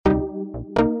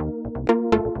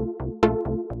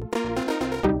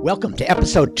Welcome to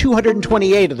episode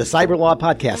 228 of the Cyber Law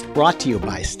Podcast, brought to you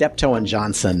by Steptoe &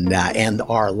 Johnson, and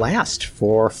our last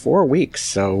for 4 weeks.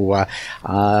 So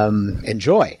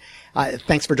enjoy.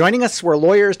 Thanks for joining us. We're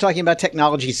lawyers talking about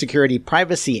technology, security,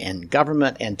 privacy, and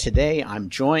government. And today I'm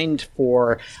joined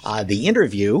for the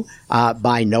interview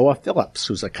by Noah Phillips,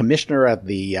 who's a commissioner of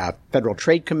the Federal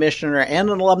Trade Commissioner and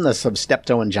an alumnus of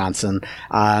Steptoe & Johnson.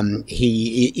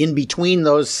 In between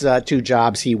those two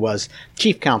jobs, he was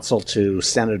chief counsel to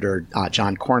Senator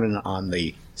John Cornyn on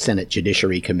the Senate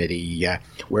Judiciary Committee,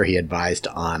 where he advised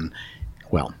on,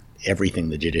 well, everything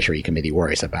the Judiciary Committee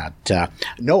worries about.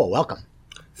 Noah, welcome.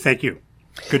 Thank you.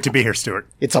 Good to be here, Stuart.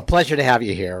 It's a pleasure to have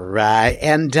you here.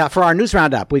 And for our news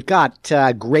roundup, we've got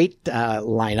a great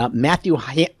lineup. Matthew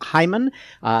Hyman,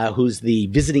 who's the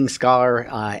visiting scholar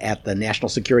at the National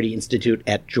Security Institute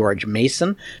at George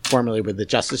Mason, formerly with the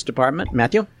Justice Department.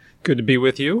 Matthew? Good to be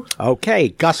with you. Okay.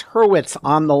 Gus Hurwitz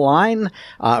on the line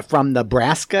from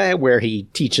Nebraska, where he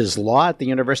teaches law at the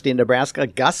University of Nebraska.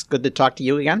 Gus, good to talk to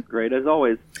you again. Great, as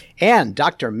always. And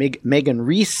Dr. Megan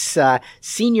Reese,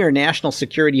 Senior National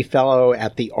Security Fellow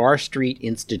at the R Street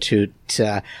Institute,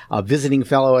 a visiting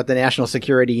fellow at the National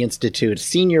Security Institute,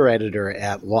 Senior Editor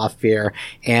at Lawfare.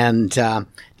 And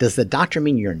does the doctor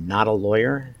mean you're not a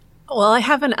lawyer? Well, I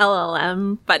have an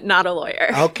LLM, but not a lawyer.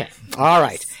 Okay. All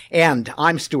right. And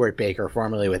I'm Stuart Baker,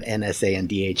 formerly with NSA and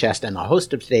DHS, and the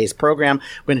host of today's program.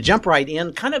 We're going to jump right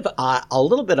in, kind of a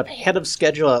little bit ahead of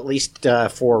schedule, at least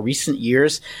for recent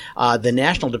years. The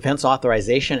National Defense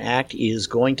Authorization Act is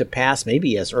going to pass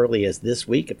maybe as early as this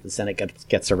week, if the Senate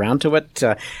gets around to it.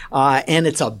 And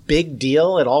it's a big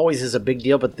deal. It always is a big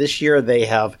deal, but this year they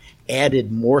have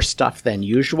added more stuff than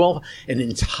usual. An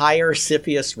entire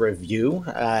CFIUS review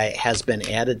has been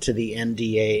added to the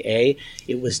NDAA.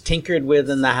 It was tinkered with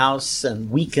in the House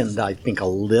and weakened, I think, a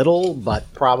little,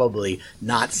 but probably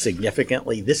not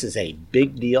significantly. This is a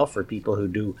big deal for people who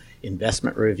do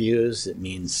investment reviews. It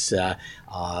means a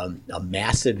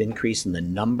massive increase in the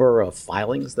number of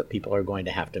filings that people are going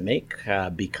to have to make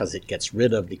because it gets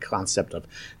rid of the concept of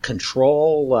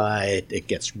control. It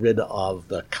gets rid of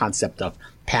the concept of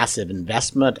passive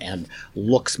investment and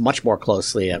looks much more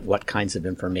closely at what kinds of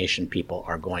information people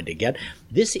are going to get.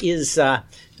 This is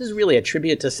really a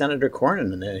tribute to Senator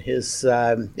Cornyn and his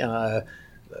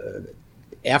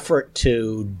effort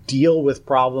to deal with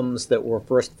problems that were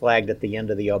first flagged at the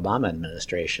end of the Obama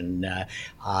administration.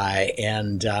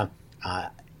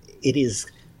 It is,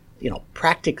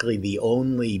 practically the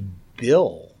only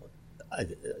bill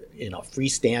in a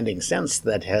freestanding sense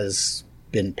that has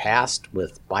been passed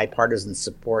with bipartisan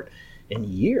support in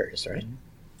years, right?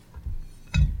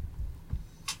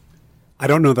 I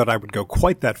don't know that I would go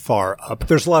quite that far, but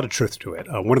there's a lot of truth to it.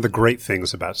 One of the great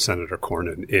things about Senator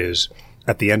Cornyn is,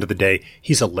 at the end of the day,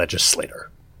 he's a legislator.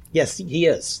 Yes, he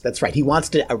is. That's right. He wants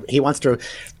to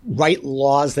write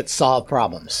laws that solve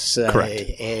problems. Correct.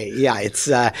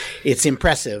 It's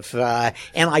impressive,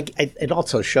 and it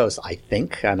also shows, I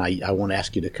think, and I won't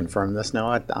ask you to confirm this,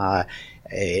 Noah,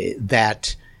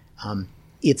 that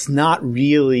it's not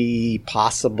really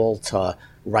possible to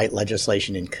write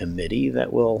legislation in committee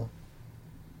that will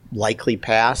likely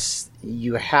pass.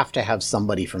 You have to have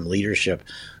somebody from leadership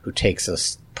who takes a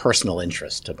personal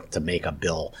interest to make a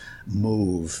bill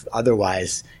move.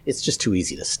 Otherwise, it's just too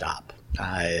easy to stop.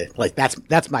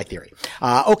 That's my theory.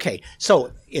 Okay,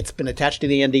 so it's been attached to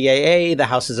the NDAA. The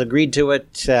House has agreed to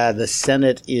it. The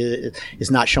Senate is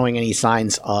not showing any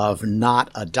signs of not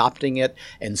adopting it.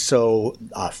 And so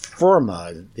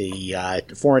FIRMA,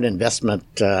 the Foreign Investment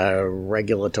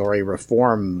Regulatory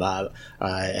Reform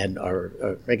and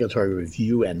Regulatory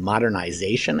Review and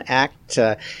Modernization Act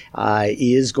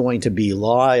is going to be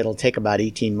law. It'll take about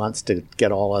 18 months to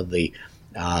get all of the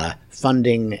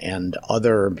funding and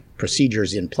other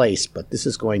procedures in place, but this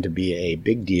is going to be a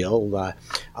big deal,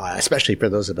 especially for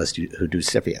those of us who do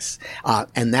CFIUS.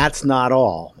 And that's not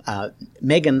all.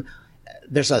 Megan,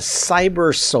 there's a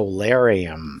cyber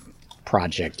solarium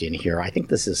project in here. I think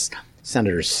this is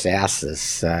Senator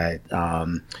Sass's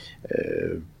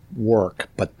work,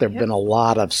 but there have been a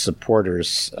lot of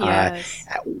supporters. Yes.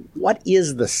 What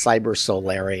is the cyber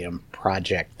solarium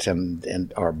project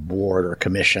and our board or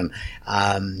commission,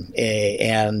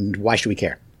 and why should we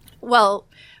care? Well,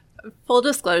 full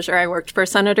disclosure, I worked for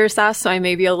Senator Sass, so I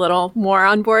may be a little more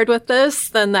on board with this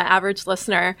than the average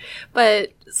listener.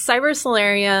 But Cyber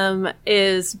Solarium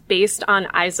is based on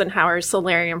Eisenhower's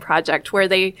Solarium project,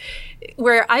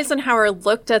 where Eisenhower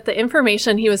looked at the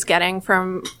information he was getting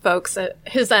from folks at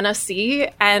his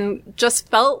NSC and just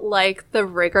felt like the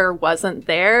rigor wasn't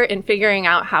there in figuring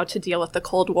out how to deal with the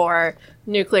Cold War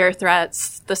nuclear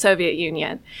threats, the Soviet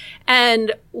Union.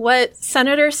 And what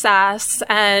Senator Sass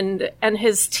and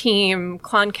his team,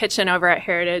 Klon Kitchen over at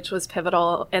Heritage, was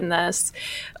pivotal in this.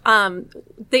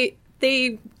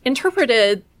 They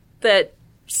interpreted that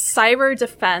cyber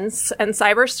defense and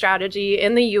cyber strategy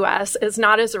in the U.S. is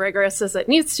not as rigorous as it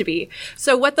needs to be.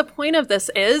 So what the point of this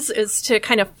is to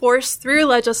kind of force through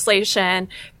legislation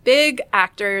big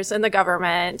actors in the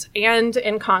government and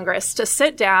in Congress to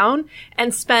sit down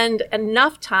and spend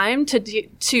enough time to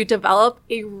develop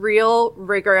a real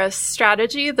rigorous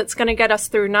strategy that's going to get us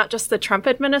through not just the Trump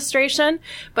administration,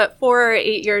 but 4 or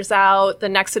 8 years out, the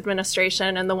next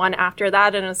administration and the one after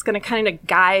that. And it's going to kind of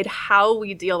guide how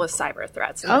we deal with cyber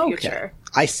threats in the future.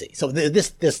 I see. So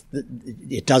this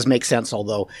it does make sense,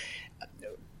 although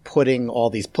putting all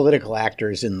these political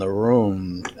actors in the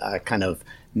room kind of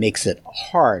makes it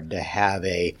hard to have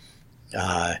a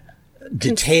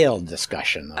detailed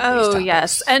discussion of these topics.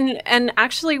 Yes. And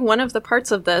actually one of the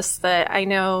parts of this that I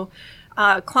know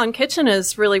Klon Kitchen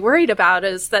is really worried about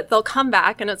is that they'll come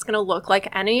back and it's going to look like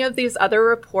any of these other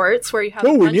reports where you have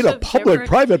we need a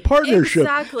public-private partnership.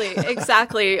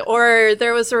 Exactly. Or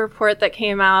there was a report that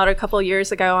came out a couple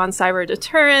years ago on cyber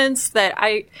deterrence that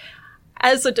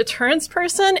as a deterrence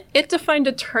person, it defined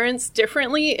deterrence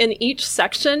differently in each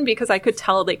section because I could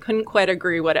tell they couldn't quite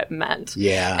agree what it meant.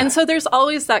 Yeah. And so there's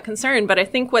always that concern. But I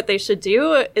think what they should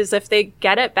do is if they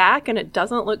get it back and it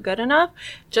doesn't look good enough,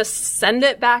 just send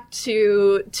it back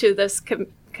to this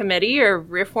committee or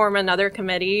reform another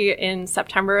committee in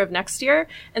September of next year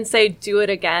and say, do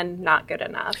it again, not good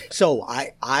enough. So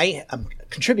I am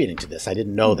contributing to this. I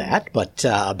didn't know that, but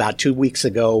about 2 weeks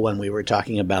ago when we were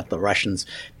talking about the Russians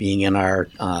being in our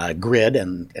grid,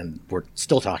 and we're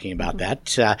still talking about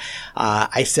that,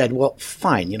 I said, well,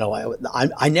 fine.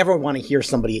 I never want to hear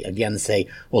somebody again say,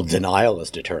 well, denial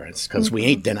is deterrence, because we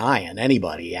ain't denying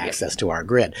anybody access to our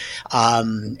grid.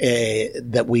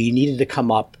 That we needed to come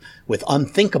up with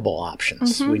unthinkable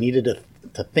options. We needed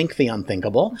to think the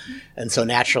unthinkable. And so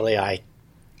naturally I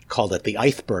called it the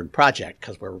iceberg project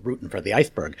because we're rooting for the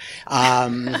iceberg.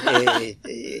 And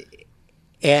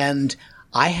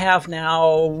I have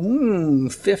now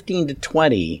 15 to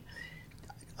 20,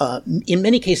 in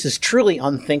many cases, truly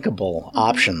unthinkable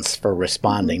options for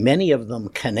responding. Many of them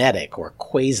kinetic or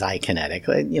quasi-kinetic.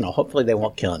 Hopefully they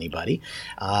won't kill anybody.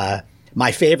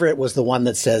 My favorite was the one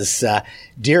that says,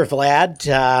 Dear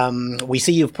Vlad, we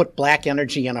see you've put black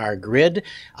energy in our grid.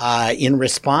 In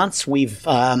response, we've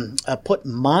put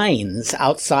mines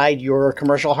outside your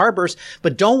commercial harbors.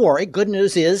 But don't worry. Good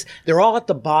news is they're all at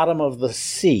the bottom of the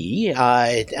sea.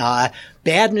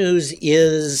 Bad news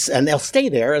is, and they'll stay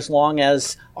there as long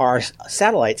as our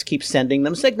satellites keep sending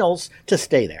them signals to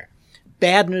stay there.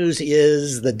 Bad news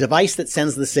is the device that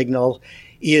sends the signal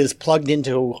is plugged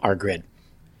into our grid.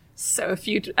 So if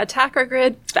you attack our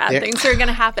grid, bad things are going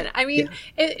to happen. I mean,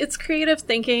 it's creative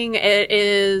thinking. It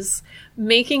is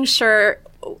making sure,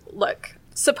 look,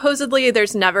 supposedly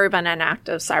there's never been an act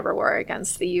of cyber war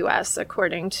against the U.S.,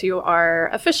 according to our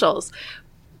officials.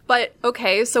 But,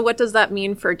 okay, so what does that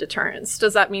mean for deterrence?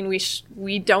 Does that mean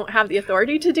we don't have the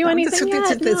authority to do anything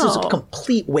yet? This is a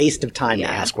complete waste of time to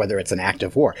ask whether it's an act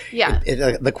of war. Yeah.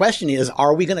 The question is,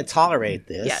 are we going to tolerate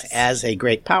this as a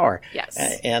great power? Yes.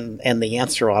 And the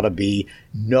answer ought to be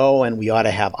no, and we ought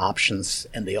to have options,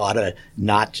 and they ought to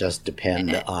not just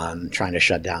depend on trying to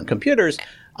shut down computers,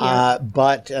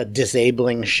 but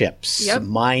disabling ships,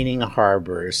 mining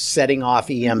harbors, setting off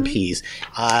EMPs.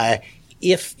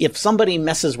 If somebody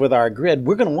messes with our grid,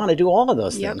 we're going to want to do all of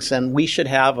those things, and we should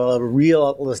have a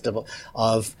real list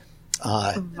of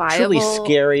truly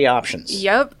scary options.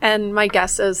 Yep, and my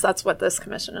guess is that's what this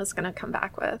commission is going to come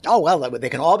back with. Oh, well, they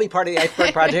can all be part of the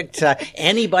Iceberg Project.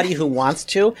 Anybody who wants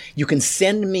to, you can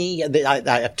send me,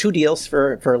 I have 2 deals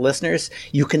for listeners.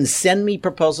 You can send me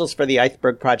proposals for the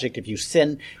Iceberg Project. If you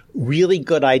send really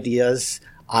good ideas,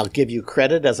 I'll give you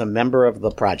credit as a member of the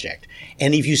project.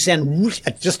 And if you send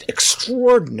just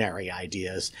extraordinary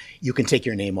ideas, you can take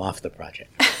your name off the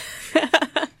project.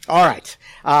 All right.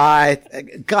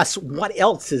 Gus, what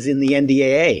else is in the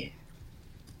NDAA?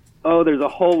 Oh, there's a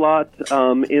whole lot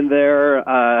in there.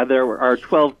 There are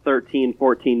 12, 13,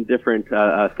 14 different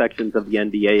sections of the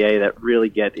NDAA that really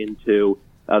get into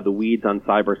the weeds on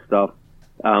cyber stuff.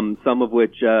 Some of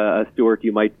which, Stuart,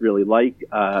 you might really like.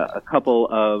 A couple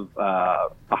of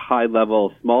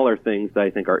high-level, smaller things that I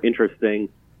think are interesting.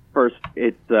 First,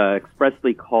 it's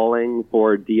expressly calling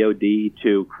for DoD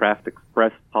to craft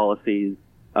express policies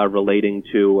relating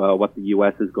to what the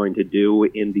U.S. is going to do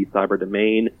in the cyber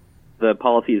domain. The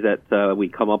policies that we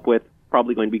come up with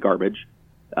probably going to be garbage.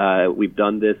 We've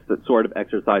done this sort of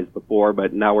exercise before,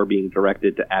 but now we're being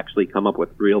directed to actually come up with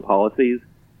real policies,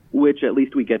 which at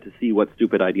least we get to see what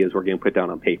stupid ideas we're going to put down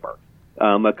on paper.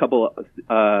 A couple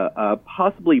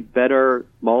possibly better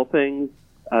small things.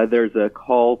 There's a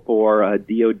call for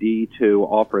DoD to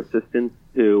offer assistance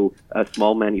to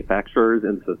small manufacturers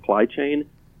in the supply chain.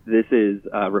 This is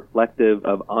reflective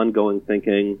of ongoing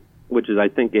thinking, which is, I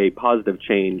think, a positive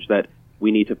change that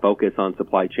we need to focus on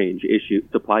supply chain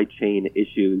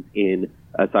issues in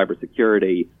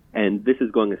cybersecurity. And this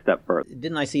is going a step further.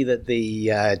 Didn't I see that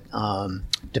the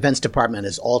Defense Department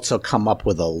has also come up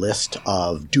with a list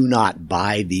of do not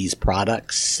buy these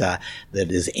products that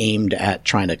is aimed at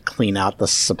trying to clean out the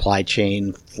supply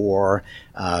chain for,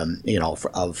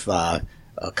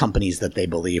 companies that they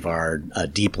believe are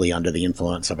deeply under the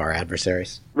influence of our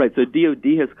adversaries? Right. So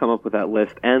DOD has come up with that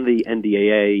list, and the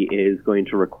NDAA is going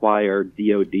to require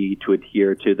DOD to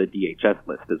adhere to the DHS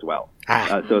list as well.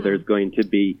 So there's going to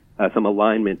be some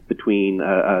alignment between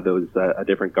those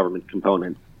different government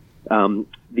components. The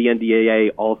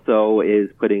NDAA also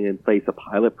is putting in place a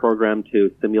pilot program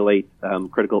to simulate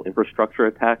critical infrastructure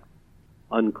attacks.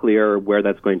 Unclear where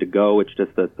that's going to go. It's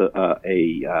just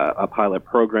a pilot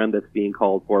program that's being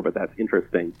called for, but that's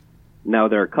interesting. Now,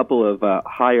 there are a couple of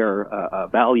higher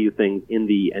value things in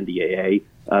the NDAA,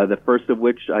 the first of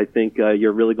which I think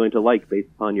you're really going to like based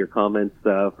upon your comments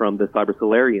from the Cyber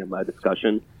Solarium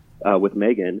discussion with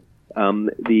Megan.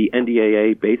 The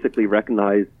NDAA basically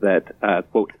recognized that,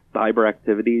 quote, cyber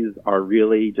activities are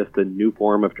really just a new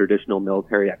form of traditional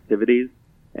military activities,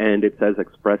 and it says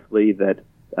expressly that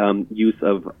use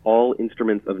of all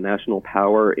instruments of national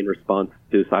power in response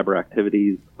to cyber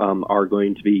activities are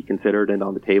going to be considered and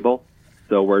on the table.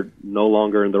 So we're no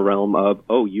longer in the realm of,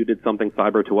 oh, you did something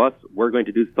cyber to us, we're going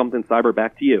to do something cyber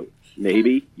back to you.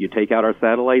 Maybe you take out our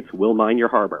satellites, we'll mine your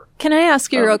harbor. Can I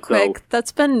ask you real quick?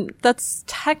 That's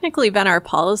technically been our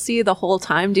policy the whole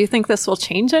time. Do you think this will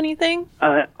change anything?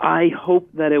 I hope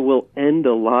that it will end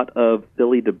a lot of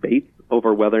silly debates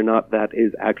over whether or not that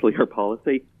is actually our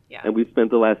policy. Yeah. And we've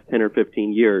spent the last 10 or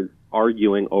 15 years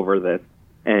arguing over this.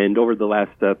 And over the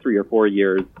last 3 or 4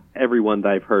 years, everyone that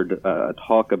I've heard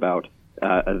talk about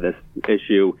this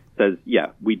issue says, yeah,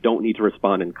 we don't need to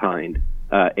respond in kind.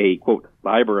 A, quote,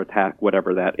 cyber attack,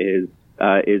 whatever that is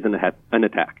an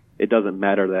attack. It doesn't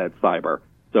matter that it's cyber.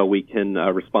 So we can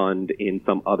respond in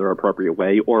some other appropriate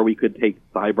way, or we could take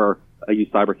use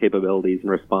cyber capabilities in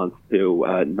response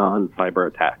to non-cyber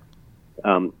attacks.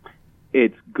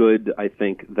 It's good, I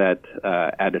think, that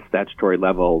at a statutory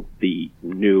level, the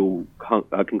new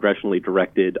congressionally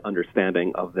directed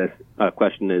understanding of this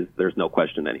question is there's no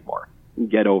question anymore.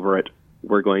 Get over it.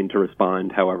 We're going to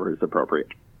respond however is appropriate.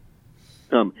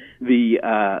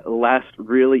 The last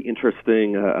really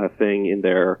interesting thing in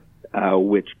there,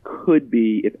 which could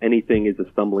be, if anything, is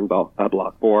a stumbling block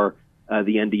for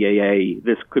the NDAA,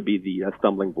 this could be the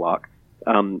stumbling block.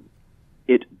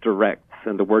 It directs,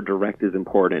 and the word direct is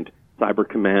important, Cyber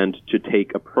Command to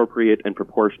take appropriate and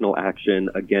proportional action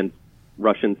against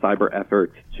Russian cyber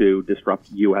efforts to disrupt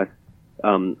U.S.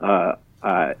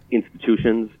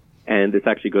 Institutions. And this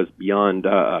actually goes beyond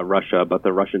Russia, but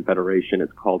the Russian Federation is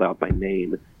called out by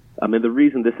name. And the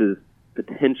reason this is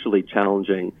potentially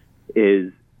challenging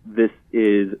is this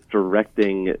is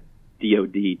directing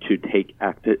DoD to take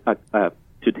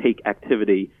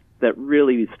activity that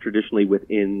really is traditionally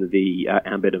within the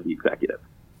ambit of the executive.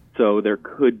 So there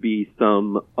could be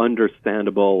some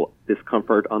understandable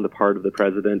discomfort on the part of the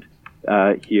president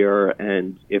here,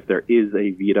 and if there is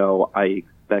a veto, I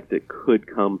expect it could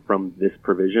come from this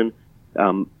provision.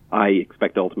 I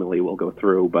expect ultimately it will go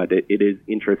through, but it is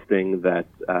interesting that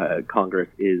Congress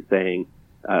is saying,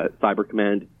 Cyber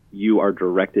Command, you are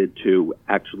directed to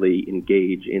actually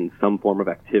engage in some form of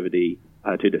activity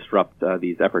to disrupt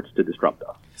these efforts to disrupt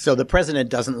us. So the president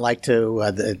doesn't like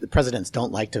to, the presidents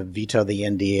don't like to veto the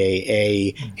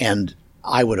NDAA, and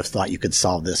I would have thought you could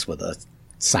solve this with a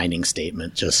signing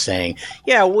statement just saying,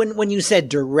 yeah, when you said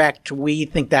direct, we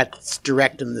think that's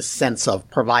direct in the sense of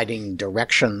providing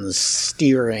directions,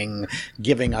 steering,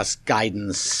 giving us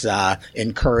guidance,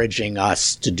 encouraging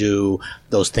us to do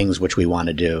those things which we want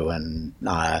to do. And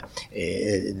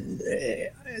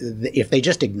if they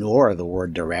just ignore the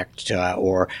word direct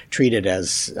or treat it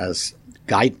as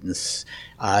guidance,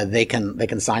 they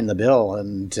can sign the bill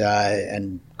and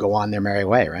go on their merry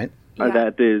way, right? Yeah.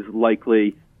 That is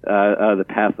likely the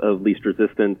path of least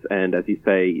resistance, and as you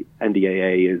say,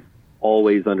 NDAA is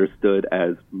always understood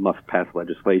as must-pass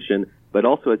legislation, but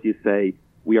also, as you say,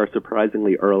 we are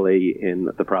surprisingly early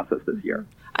in the process this year.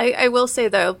 I will say,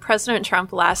 though, President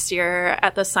Trump last year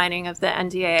at the signing of the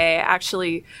NDAA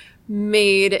actually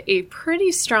made a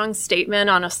pretty strong statement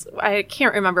on I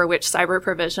can't remember which cyber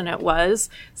provision it was,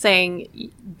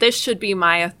 saying this should be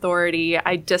my authority.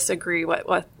 I disagree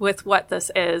with what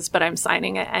this is, but I'm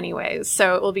signing it anyways.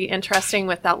 So it will be interesting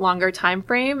with that longer time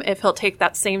frame if he'll take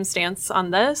that same stance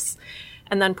on this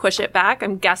and then push it back.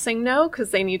 I'm guessing no,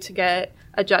 because they need to get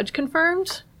a judge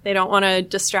confirmed. They don't want to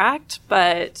distract,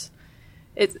 but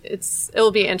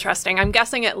it'll be interesting. I'm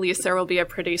guessing at least there will be a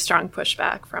pretty strong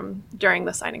pushback during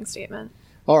the signing statement.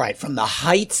 All right, from the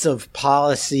heights of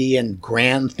policy and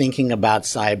grand thinking about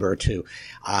cyber to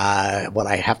what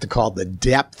I have to call the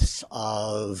depths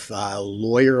of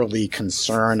lawyerly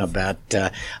concern about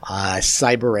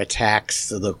cyber attacks.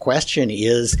 The question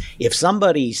is, if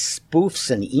somebody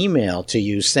spoofs an email to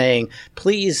you saying,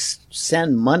 please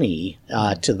send money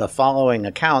to the following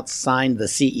account, signed the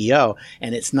CEO,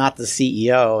 and it's not the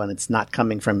CEO and it's not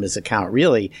coming from his account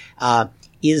really,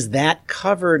 is that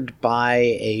covered by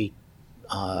a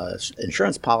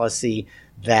insurance policy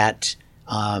that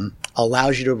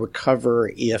allows you to recover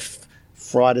if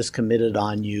fraud is committed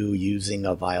on you using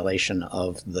a violation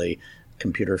of the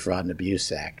Computer Fraud and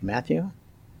Abuse Act? Matthew?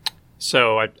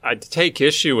 So I'd take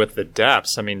issue with the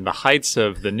depths. I mean, the heights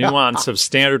of the nuance of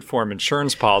standard form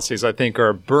insurance policies, I think, are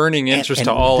of burning interest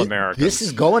to all Americans. This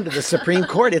is going to the Supreme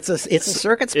Court. It's a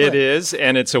circuit split. It is,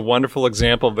 and it's a wonderful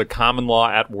example of the common law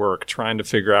at work, trying to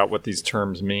figure out what these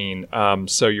terms mean.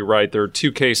 So you're right. There are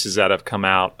two cases that have come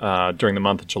out during the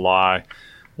month of July.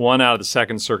 One out of the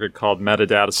Second Circuit called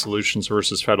Metadata Solutions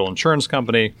versus Federal Insurance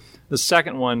Company. The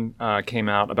second one came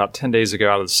out about 10 days ago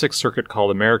out of the Sixth Circuit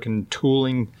called American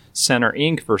Tooling Center,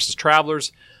 Inc. versus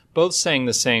Travelers, both saying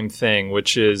the same thing,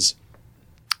 which is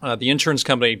the insurance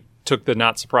company took the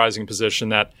not surprising position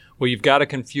that, well, you've got a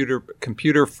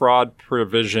computer fraud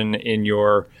provision in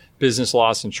your business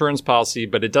loss insurance policy,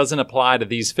 but it doesn't apply to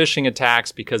these phishing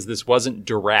attacks because this wasn't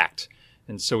direct.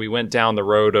 And so we went down the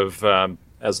road of,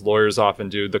 as lawyers often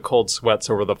do, the cold sweats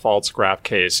over the false graph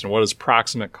case and what is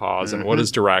proximate cause and what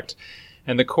is direct.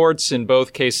 And the courts in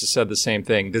both cases said the same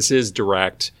thing. This is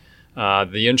direct.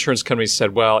 The insurance company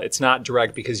said, well, it's not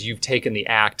direct because you've taken the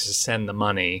act to send the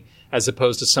money, as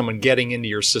opposed to someone getting into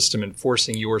your system and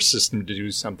forcing your system to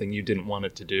do something you didn't want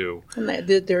it to do. And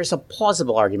there's a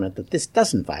plausible argument that this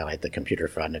doesn't violate the Computer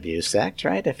Fraud and Abuse Act,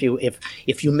 right? If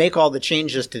you make all the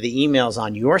changes to the emails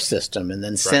on your system and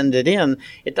then send it in,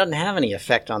 it doesn't have any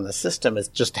effect on the system. It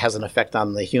just has an effect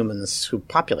on the humans who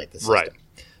populate the system. Right.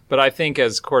 But I think,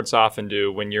 as courts often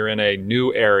do, when you're in a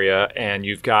new area and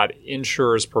you've got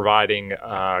insurers providing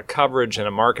coverage in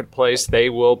a marketplace, they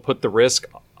will put the risk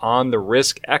on the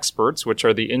risk experts, which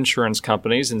are the insurance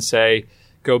companies, and say,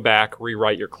 go back,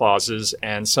 rewrite your clauses.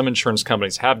 And some insurance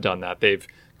companies have done that. They've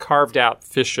carved out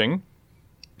phishing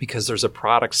because there's a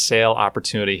product sale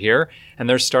opportunity here, and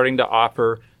they're starting to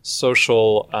offer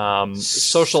social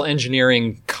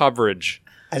engineering coverage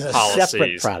as a policies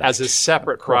separate product. As a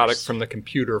separate product from the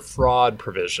computer fraud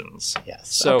provisions.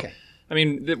 Yes. So, okay. I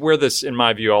mean, where this, in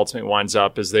my view, ultimately winds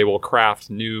up is they will craft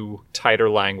new, tighter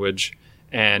language,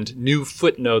 and new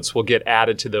footnotes will get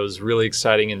added to those really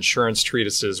exciting insurance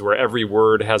treatises where every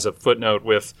word has a footnote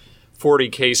with 40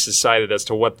 cases cited as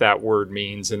to what that word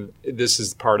means, and this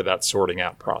is part of that sorting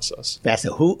out process.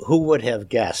 Fascinating. Who would have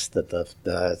guessed that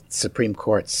the Supreme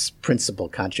Court's principal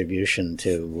contribution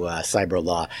to cyber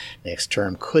law next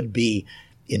term could be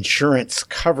insurance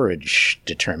coverage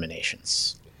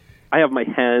determinations? I have my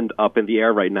hand up in the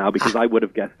air right now because I would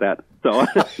have guessed that. So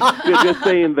just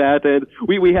saying that. And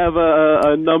we have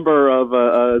a number of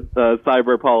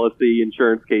cyber policy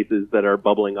insurance cases that are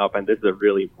bubbling up, and this is a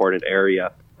really important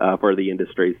area for the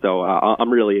industry. So I'm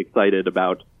really excited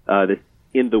about this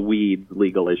in-the-weeds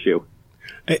legal issue.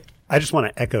 I just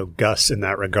want to echo Gus in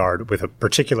that regard with a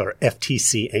particular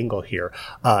FTC angle here.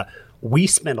 We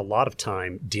spend a lot of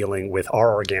time dealing with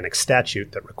our organic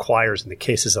statute that requires, in the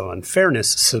cases of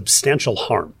unfairness, substantial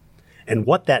harm. And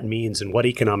what that means and what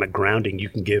economic grounding you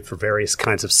can give for various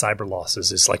kinds of cyber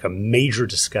losses is like a major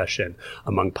discussion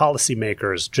among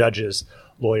policymakers, judges,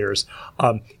 lawyers.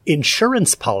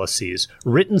 Insurance policies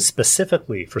written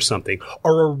specifically for something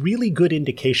are a really good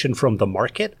indication from the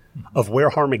market of where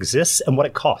harm exists and what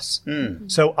it costs.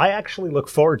 So I actually look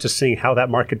forward to seeing how that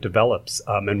market develops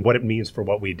and what it means for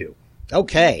what we do.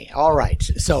 Okay. All right.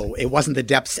 So it wasn't the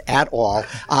depths at all.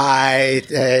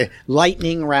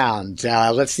 Lightning round.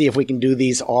 Let's see if we can do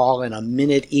these all in a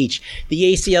minute each.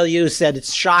 The ACLU said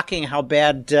it's shocking how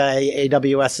bad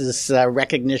AWS's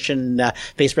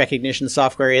face recognition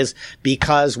software is,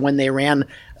 because when they ran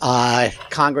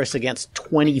Congress against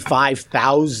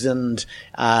 25,000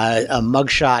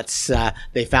 mugshots,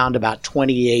 they found about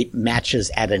 28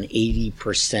 matches at an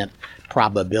 80%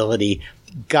 probability.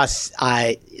 Gus,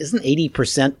 isn't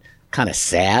 80% kind of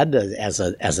sad as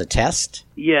a test?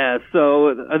 Yeah,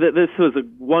 so this was a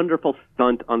wonderful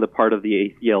stunt on the part of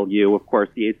the ACLU. Of course,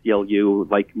 the ACLU,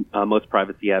 like most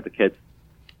privacy advocates,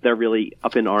 they're really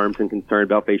up in arms and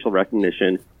concerned about facial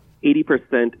recognition.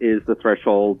 80% is the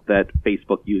threshold that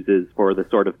Facebook uses for the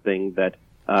sort of thing that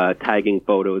tagging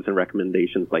photos and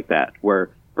recommendations like that, where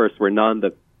first we're not in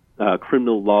the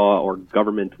criminal law or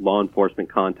government law enforcement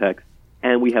context,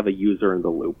 and we have a user in the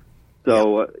loop.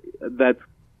 So that's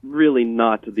really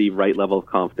not the right level of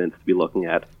confidence to be looking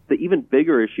at. The even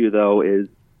bigger issue, though, is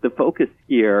the focus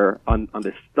here on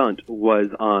this stunt was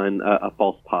on a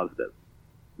false positive.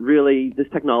 Really, this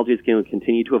technology is going to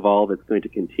continue to evolve. It's going to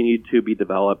continue to be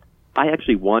developed. I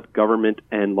actually want government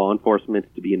and law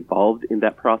enforcement to be involved in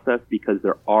that process because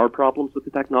there are problems with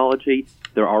the technology.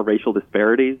 There are racial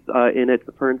disparities in it,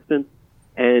 for instance.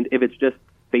 And if it's just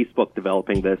Facebook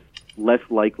developing this, less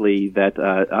likely that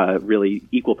really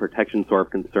equal protection sort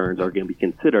of concerns are going to be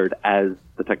considered as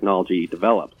the technology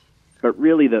develops. But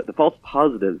really, the false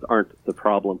positives aren't the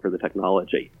problem for the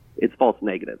technology. It's false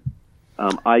negatives.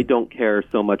 I don't care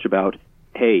so much about,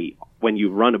 hey, when you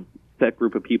run a set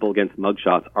group of people against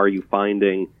mugshots, are you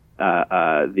finding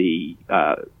are you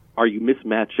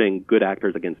mismatching good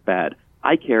actors against bad?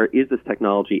 I care, is this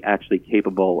technology actually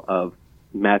capable of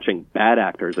matching bad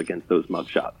actors against those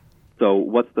mugshots? So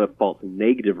what's the false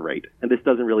negative rate? And this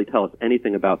doesn't really tell us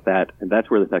anything about that, and that's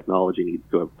where the technology needs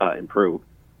to improve.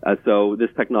 So this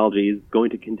technology is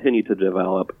going to continue to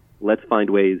develop. Let's find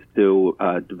ways to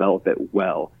develop it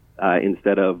well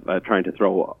instead of trying to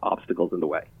throw obstacles in the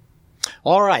way.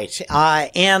 All right.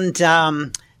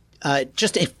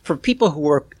 Just for people who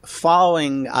were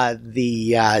following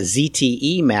the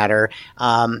ZTE matter,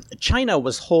 China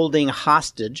was holding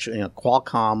hostage.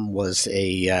 Qualcomm was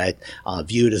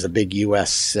viewed as a big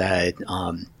U.S.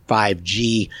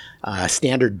 5G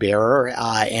standard bearer,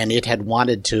 and it had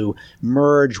wanted to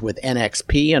merge with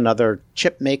NXP, another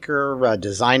chip maker,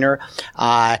 designer.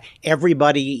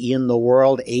 Everybody in the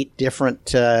world, 8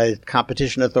 different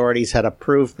competition authorities had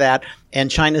approved that. And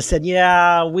China said,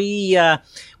 yeah, we're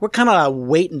kind of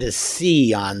waiting to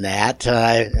see on that,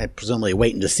 presumably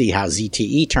waiting to see how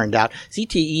ZTE turned out.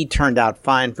 ZTE turned out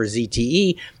fine for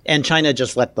ZTE, and China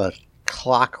just let the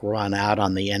clock run out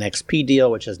on the NXP deal,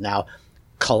 which has now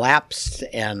collapsed,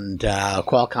 and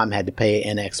Qualcomm had to pay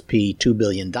NXP $2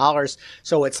 billion.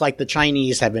 So it's like the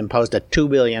Chinese have imposed a $2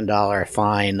 billion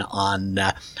fine on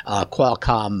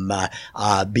Qualcomm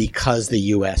because the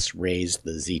U.S. raised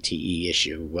the ZTE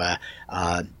issue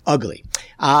ugly.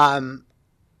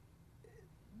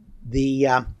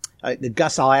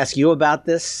 Gus, I'll ask you about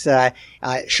this.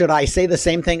 Should I say the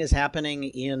same thing is happening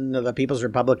in the People's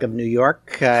Republic of New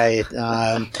York as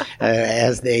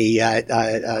they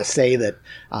say that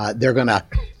they're going to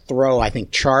throw, I think,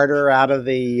 Charter out of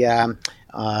the they're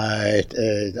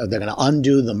going to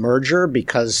undo the merger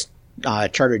because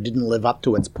Charter didn't live up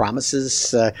to its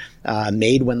promises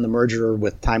made when the merger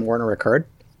with Time Warner occurred?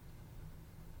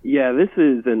 Yeah, this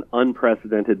is an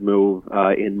unprecedented move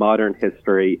in modern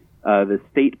history. The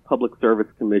State Public Service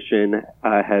Commission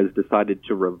has decided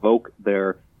to revoke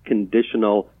their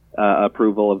conditional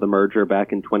approval of the merger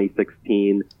back in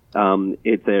 2016.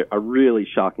 It's a really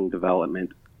shocking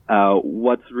development.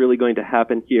 What's really going to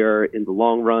happen here in the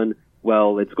long run?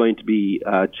 Well, it's going to be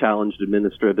challenged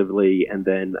administratively and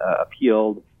then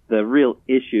appealed. The real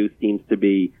issue seems to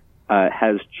be,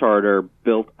 has Charter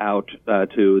built out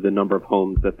to the number of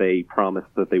homes that they promised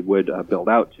that they would build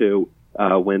out to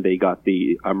when they got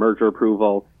the merger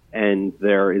approval, and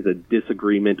there is a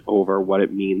disagreement over what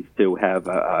it means to have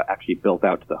actually built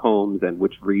out to the homes and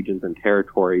which regions and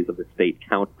territories of the state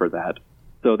count for that.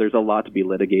 So there's a lot to be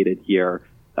litigated here.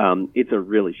 It's a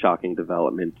really shocking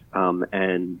development,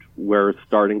 and we're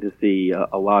starting to see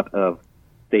a lot of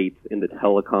states in the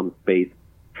telecom space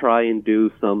try and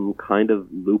do some kind of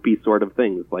loopy sort of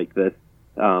things like this.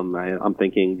 I'm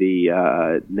thinking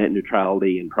the net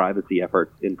neutrality and privacy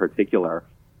efforts in particular,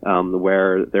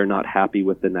 where they're not happy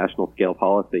with the national scale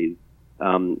policies.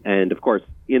 And of course,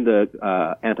 in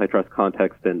the antitrust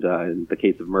context and in the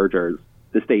case of mergers,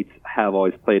 the states have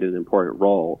always played an important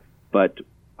role. But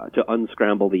to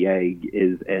unscramble the egg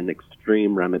is an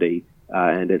extreme remedy.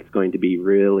 And it's going to be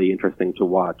really interesting to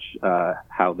watch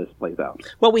how this plays out.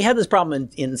 Well, we had this problem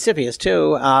in CFIUS,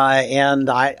 too, and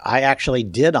I actually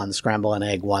did unscramble an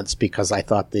egg once because I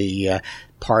thought the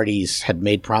parties had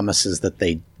made promises that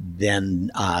they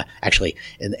then actually,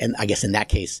 and I guess in that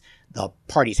case, the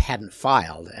parties hadn't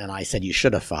filed, and I said you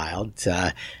should have filed.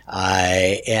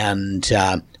 And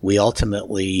we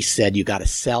ultimately said you got to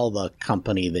sell the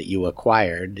company that you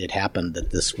acquired. It happened that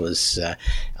this was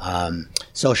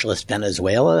Socialist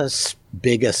Venezuela's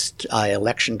biggest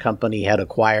election company had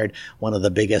acquired one of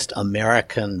the biggest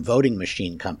American voting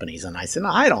machine companies. And I said, no,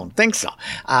 I don't think so.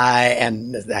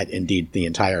 And that, indeed, the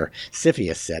entire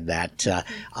CFIUS said that.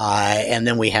 And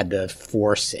then we had to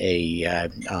force a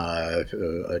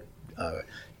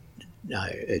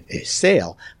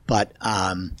sale. But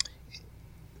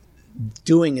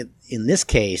doing it in this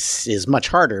case is much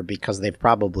harder because they've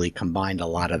probably combined a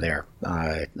lot of their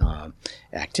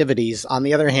activities. On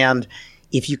the other hand,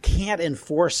 if you can't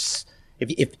enforce,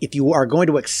 if you are going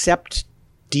to accept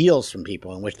deals from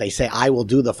people in which they say, I will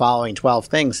do the following 12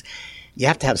 things, you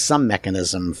have to have some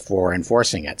mechanism for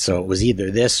enforcing it. So it was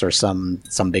either this or some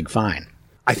big fine.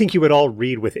 I think you would all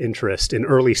read with interest an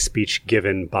early speech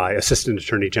given by Assistant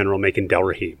Attorney General Megan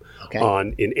Delrahim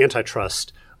on, in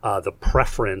antitrust, the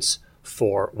preference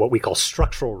for what we call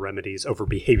structural remedies over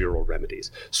behavioral remedies.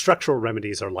 Structural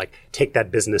remedies are like, take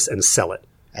that business and sell it.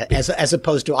 As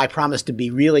opposed to, I promise to be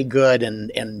really good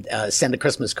and send a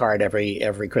Christmas card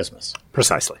every Christmas.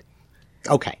 Precisely.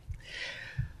 Okay.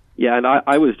 Yeah, and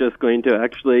I was just going to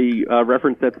actually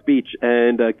reference that speech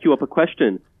and queue up a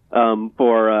question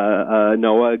for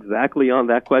Noah exactly on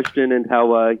that question and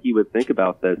how he would think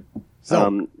about this.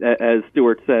 So, as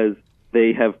Stuart says,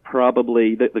 they have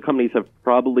probably, the companies have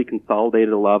probably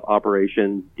consolidated a lot of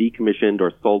operations, decommissioned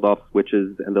or sold off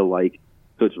switches and the like.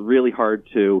 So it's really hard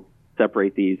to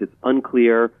separate these. It's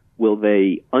unclear. Will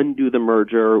they undo the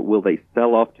merger? Will they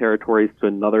sell off territories to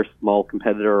another small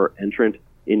competitor or entrant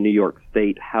in New York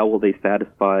State? How will they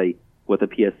satisfy what the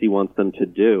PSC wants them to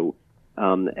do?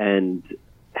 And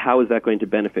how is that going to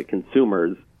benefit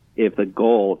consumers if the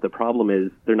problem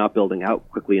is they're not building out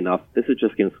quickly enough? This is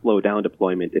just going to slow down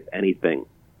deployment, if anything.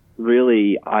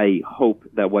 Really, I hope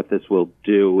that what this will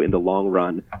do in the long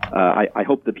run, I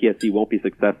hope the PSC won't be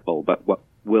successful, but what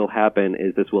will happen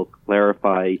is this will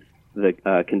clarify the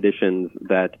conditions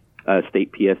that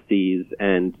state PSCs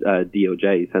and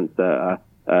DOJ, since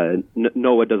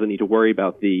NOAA doesn't need to worry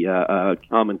about the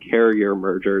common carrier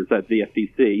mergers at the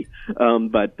FCC,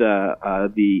 but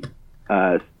the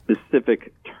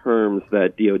specific terms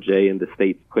that DOJ and the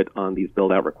states put on these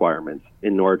build-out requirements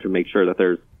in order to make sure that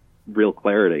there's real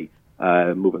clarity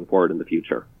moving forward in the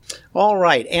future. All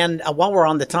right. And while we're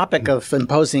on the topic of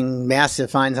imposing massive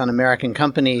fines on American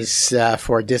companies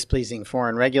for displeasing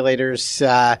foreign regulators,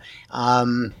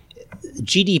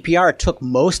 GDPR took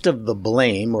most of the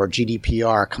blame, or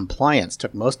GDPR compliance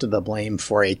took most of the blame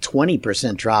for a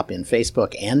 20% drop in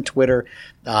Facebook and Twitter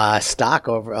stock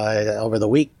over the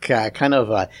week. Kind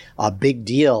of a big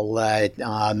deal.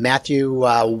 Matthew,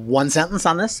 one sentence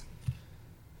on this?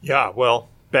 Yeah, well,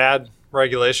 bad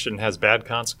regulation has bad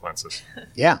consequences.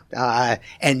 Yeah,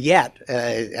 and yet,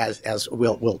 as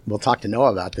we'll talk to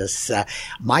Noah about this,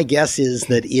 my guess is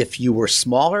that if you were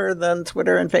smaller than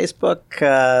Twitter and Facebook,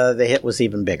 the hit was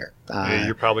even bigger.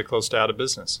 You're probably close to out of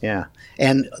business. Yeah,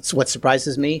 and so what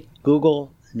surprises me,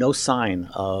 Google, no sign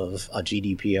of a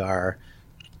GDPR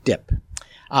dip.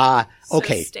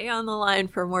 Okay. So stay on the line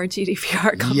for more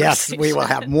GDPR conversation. Yes, we will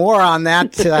have more on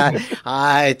that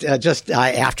just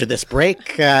after this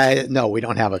break. No, we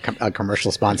don't have a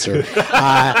commercial sponsor.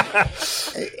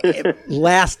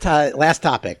 Last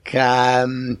topic.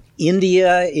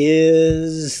 India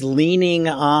is leaning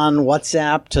on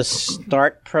WhatsApp to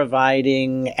start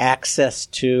providing access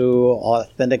to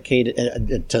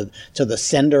authenticated to the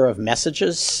sender of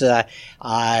messages.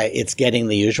 It's getting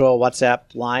the usual WhatsApp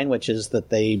line, which is that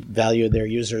they value their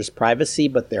users' privacy,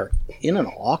 but they're in an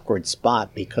awkward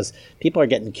spot because people are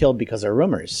getting killed because of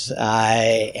rumors.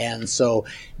 And so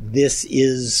this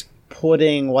is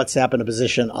putting WhatsApp in a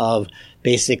position of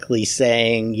basically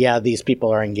saying, yeah, these people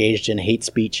are engaged in hate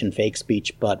speech and fake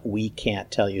speech, but we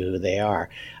can't tell you who they are.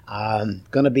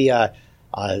 Going to be a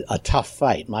tough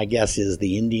fight. My guess is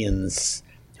the Indians,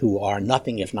 who are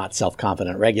nothing if not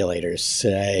self-confident regulators,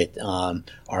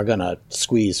 are going to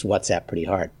squeeze WhatsApp pretty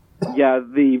hard. Yeah,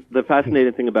 the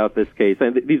fascinating thing about this case,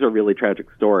 and these are really tragic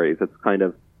stories. It's kind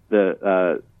of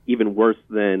the even worse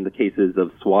than the cases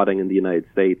of swatting in the United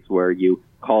States, where you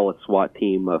call a SWAT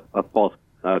team a false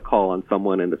call on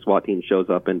someone and the SWAT team shows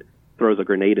up and throws a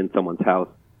grenade in someone's house.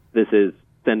 This is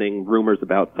sending rumors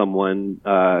about someone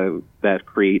that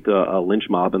create a lynch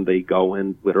mob, and they go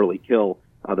and literally kill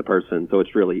the person. So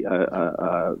it's really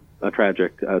a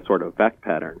tragic sort of fact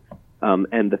pattern.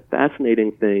 And the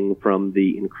fascinating thing from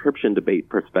the encryption debate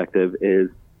perspective is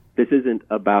this isn't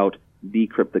about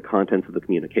decrypt the contents of the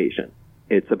communication.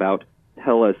 It's about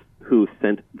tell us who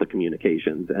sent the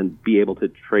communications and be able to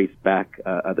trace back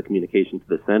the communication to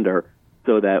the sender,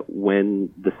 so that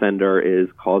when the sender is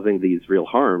causing these real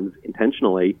harms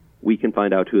intentionally, we can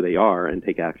find out who they are and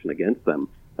take action against them.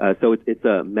 So it's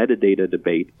a metadata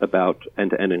debate about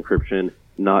end-to-end encryption,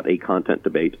 not a content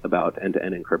debate about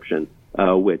end-to-end encryption,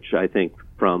 which I think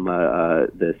from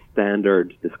the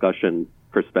standard discussion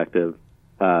perspective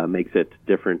makes it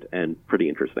different and pretty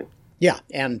interesting. Yeah,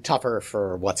 and tougher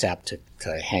for WhatsApp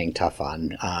to hang tough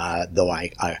on. Though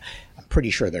I'm pretty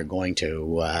sure they're going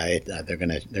to. They're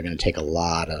going to take a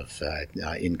lot of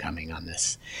incoming on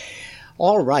this.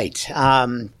 All right,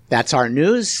 that's our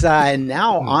news. And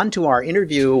now on to our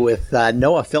interview with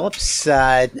Noah Phillips.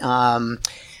 Noah,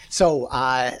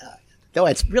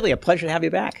 it's really a pleasure to have you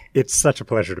back. It's such a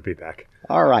pleasure to be back.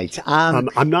 All right.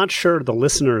 I'm not sure the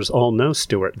listeners all know,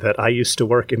 Stuart, that I used to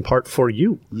work in part for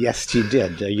you. Yes, you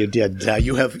did. You did.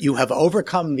 You have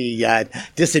overcome the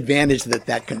disadvantage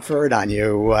that conferred on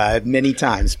you many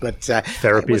times. But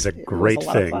therapy is a great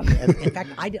thing. In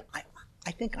fact,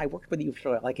 I think I worked with you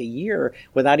for like a year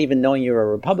without even knowing you were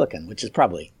a Republican, which is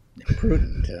probably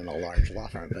prudent in a large law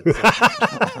firm.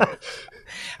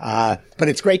 But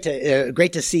it's great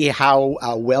to see how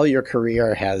well your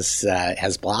career has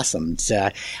blossomed.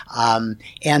 And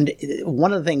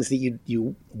one of the things that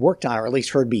you worked on, or at least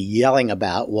heard me yelling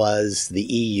about, was the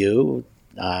EU,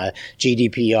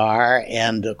 GDPR,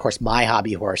 and of course my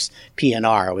hobby horse,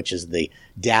 PNR, which is the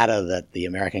data that the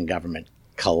American government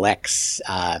collects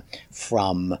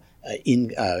from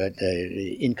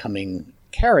incoming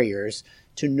carriers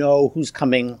to know who's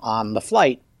coming on the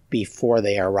flight before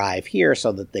they arrive here,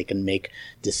 so that they can make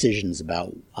decisions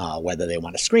about whether they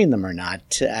want to screen them or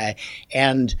not.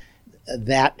 And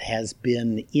that has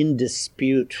been in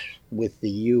dispute with the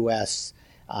U.S.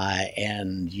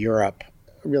 And Europe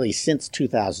really since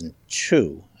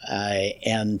 2002.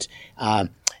 And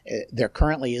there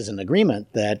currently is an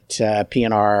agreement that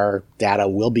PNR data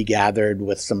will be gathered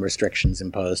with some restrictions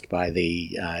imposed by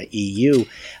the EU.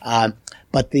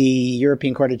 But the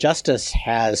European Court of Justice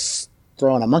has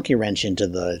thrown a monkey wrench into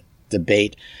the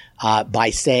debate by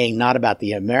saying not about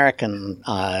the American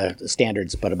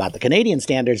standards, but about the Canadian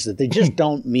standards, that they just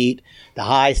don't meet the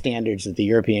high standards that the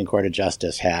European Court of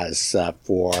Justice has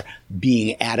for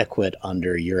being adequate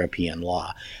under European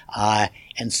law.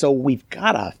 And so we've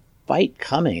got a fight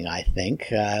coming, I think.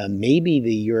 Maybe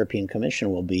the European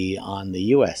Commission will be on the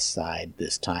U.S. side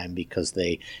this time because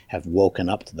they have woken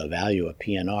up to the value of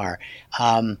PNR.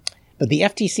 But the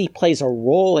FTC plays a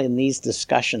role in these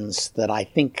discussions that I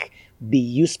think be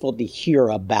useful to hear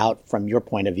about from your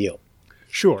point of view.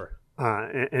 Sure.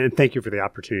 And thank you for the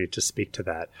opportunity to speak to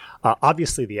that.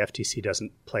 Obviously, the FTC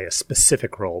doesn't play a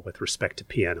specific role with respect to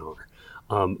PNR.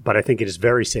 But I think it is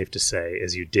very safe to say,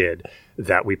 as you did,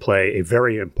 that we play a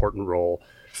very important role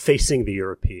facing the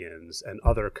Europeans and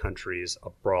other countries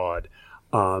abroad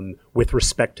with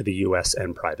respect to the U.S.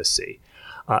 and privacy.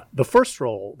 The first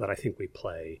role that I think we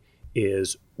play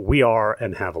is we are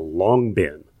and have long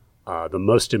been the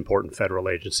most important federal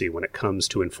agency when it comes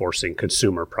to enforcing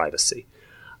consumer privacy.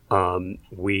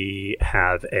 We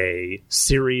have a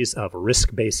series of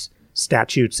risk-based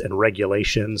statutes and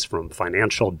regulations, from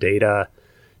financial data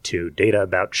to data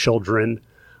about children,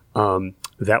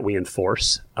 that we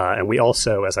enforce. And we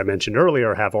also, as I mentioned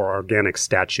earlier, have our organic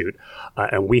statute,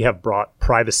 and we have brought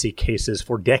privacy cases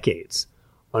for decades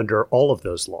under all of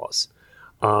those laws.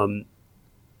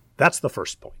 That's the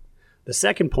first point. The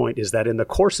second point is that in the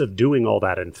course of doing all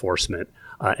that enforcement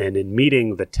and in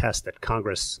meeting the test that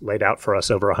Congress laid out for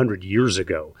us over 100 years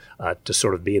ago to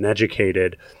sort of be an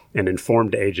educated and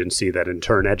informed agency that in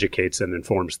turn educates and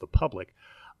informs the public,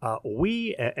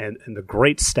 we and the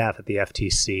great staff at the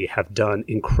FTC have done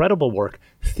incredible work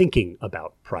thinking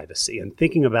about privacy and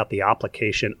thinking about the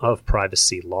application of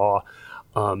privacy law,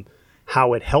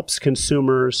 how it helps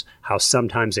consumers, how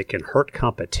sometimes it can hurt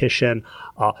competition,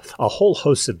 a whole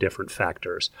host of different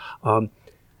factors.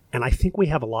 And I think we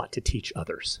have a lot to teach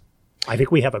others. I think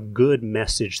we have a good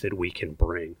message that we can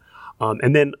bring.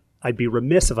 And then I'd be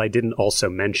remiss if I didn't also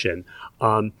mention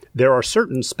there are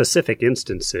certain specific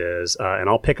instances, and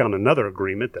I'll pick on another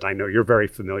agreement that I know you're very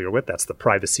familiar with. That's the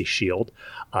Privacy Shield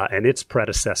and its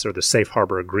predecessor, the Safe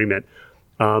Harbor Agreement.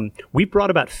 We brought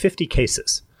about 50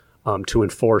 cases to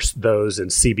enforce those in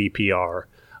CBPR,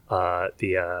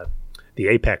 the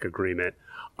APEC agreement.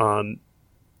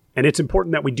 And it's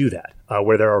important that we do that.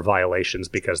 where there are violations,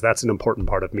 because that's an important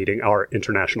part of meeting our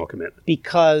international commitment.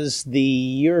 Because the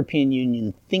European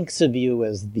Union thinks of you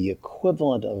as the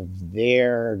equivalent of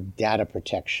their data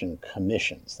protection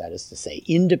commissions, that is to say,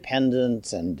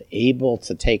 independent and able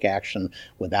to take action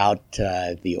without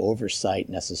the oversight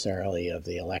necessarily of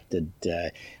the elected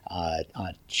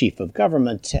chief of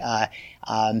government.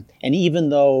 And even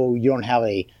though you don't have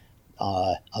a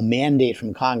mandate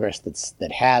from Congress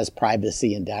that has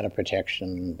privacy and data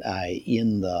protection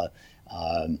in the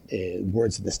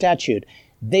words of the statute,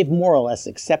 they've more or less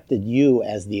accepted you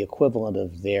as the equivalent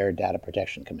of their data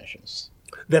protection commissions.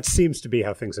 That seems to be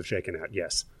how things have shaken out,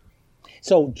 yes.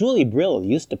 So Julie Brill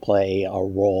used to play a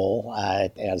role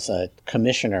as a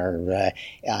commissioner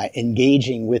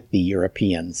engaging with the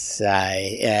Europeans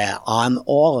on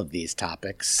all of these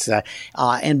topics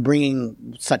and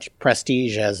bringing such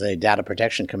prestige as a data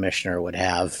protection commissioner would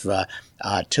have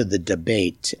to the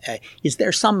debate. Is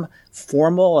there some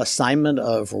formal assignment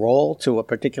of role to a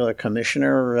particular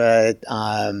commissioner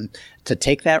to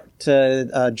take that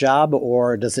job,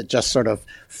 or does it just sort of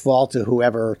fall to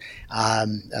whoever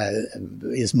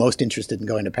is most interested in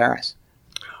going to Paris?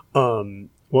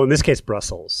 Well, in this case,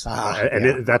 Brussels.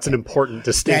 That's an important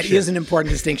distinction. That is an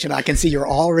important distinction. I can see you're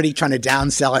already trying to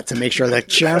downsell it to make sure the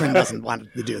chairman doesn't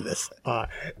want to do this.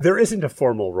 There isn't a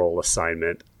formal role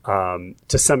assignment.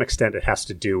 To some extent, it has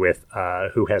to do with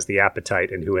who has the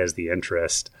appetite and who has the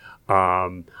interest.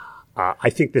 I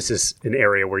think this is an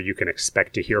area where you can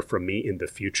expect to hear from me in the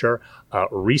future.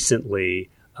 Recently,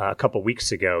 a couple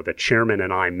weeks ago, the chairman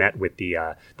and I met with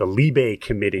the Libe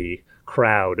committee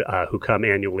crowd who come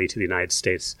annually to the United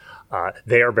States.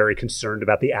 They are very concerned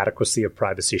about the adequacy of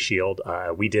Privacy Shield.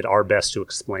 We did our best to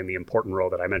explain the important role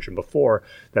that I mentioned before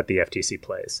that the FTC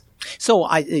plays. So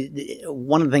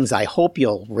one of the things I hope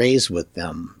you'll raise with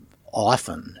them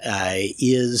often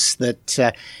is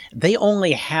that they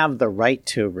only have the right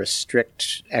to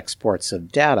restrict exports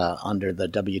of data under the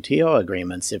WTO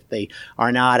agreements if they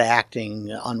are not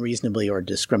acting unreasonably or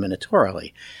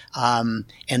discriminatorily. And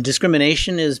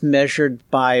discrimination is measured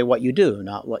by what you do,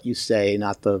 not what you say,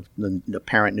 not the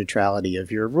apparent neutrality of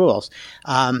your rules.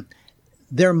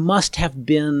 There must have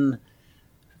been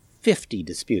 50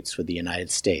 disputes with the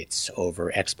United States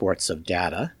over exports of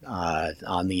data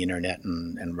on the internet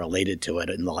and related to it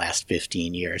in the last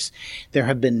 15 years. There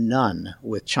have been none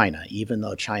with China, even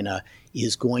though China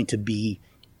is going to be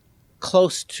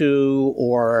close to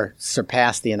or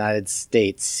surpass the United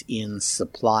States in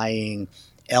supplying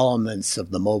elements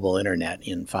of the mobile internet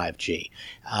in 5G.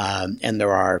 And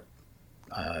there are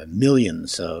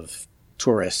millions of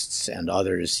tourists and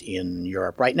others in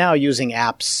Europe right now using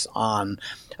apps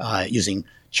using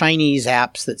Chinese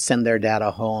apps that send their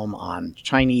data home on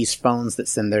Chinese phones that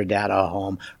send their data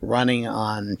home, running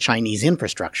on Chinese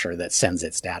infrastructure that sends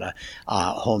its data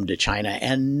home to China.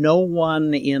 And no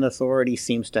one in authority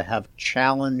seems to have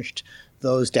challenged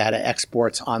those data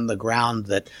exports on the ground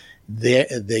that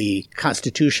the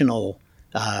constitutional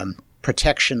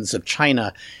protections of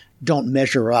China don't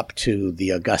measure up to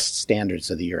the august standards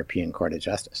of the European Court of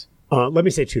Justice. Let me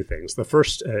say two things. The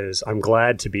first is I'm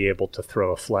glad to be able to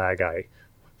throw a flag I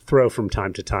throw from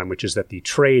time to time, which is that the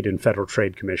trade in Federal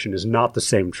Trade Commission is not the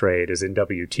same trade as in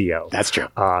WTO. That's true.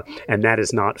 And that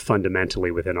is not fundamentally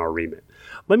within our remit.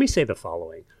 Let me say the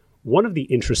following. One of the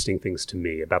interesting things to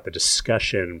me about the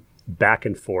discussion back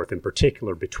and forth, in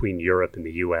particular between Europe and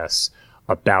the U.S.,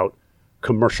 about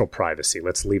commercial privacy,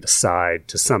 let's leave aside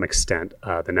to some extent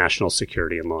the national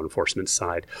security and law enforcement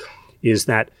side, is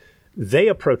that they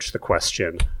approach the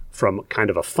question from kind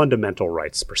of a fundamental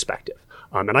rights perspective.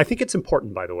 And I think it's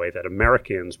important, by the way, that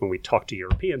Americans, when we talk to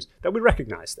Europeans, that we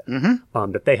recognize that,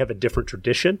 that they have a different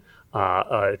tradition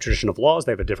of laws,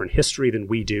 they have a different history than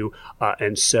we do.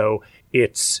 And so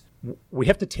we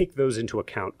have to take those into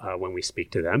account when we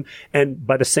speak to them. And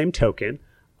by the same token,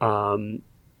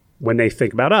 when they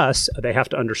think about us, they have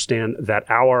to understand that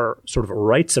our sort of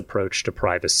rights approach to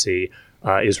privacy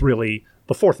is really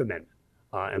the Fourth Amendment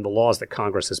and the laws that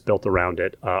Congress has built around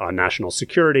it on national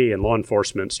security and law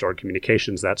enforcement, stored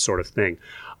communications, that sort of thing.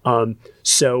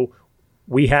 So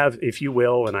we have, if you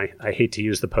will, and I hate to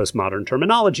use the postmodern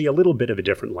terminology, a little bit of a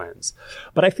different lens.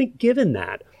 But I think given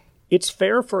that, it's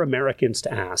fair for Americans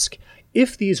to ask,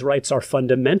 if these rights are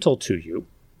fundamental to you,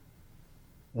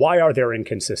 why are there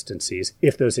inconsistencies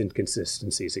if those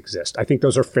inconsistencies exist? I think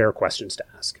those are fair questions to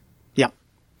ask. Yeah.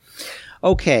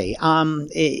 Okay.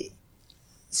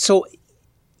 So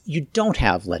you don't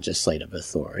have legislative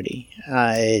authority,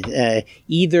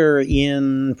 either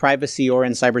in privacy or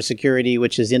in cybersecurity,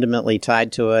 which is intimately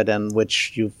tied to it and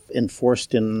which you've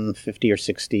enforced in 50 or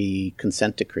 60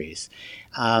 consent decrees.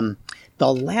 The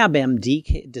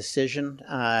LabMD decision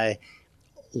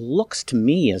looks to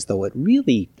me as though it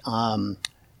really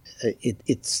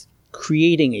it's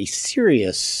creating a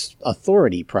serious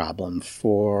authority problem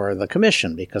for the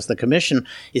commission, because the commission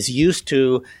is used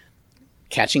to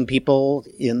catching people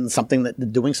in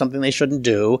doing something they shouldn't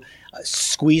do,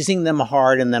 squeezing them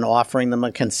hard, and then offering them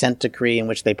a consent decree in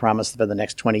which they promise that for the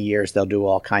next 20 years they'll do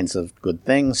all kinds of good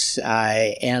things,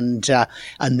 and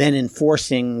then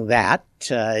enforcing that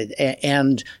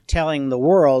and telling the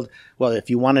world, well, if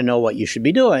you want to know what you should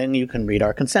be doing, you can read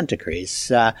our consent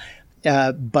decrees.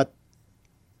 But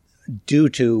due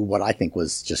to what I think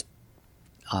was just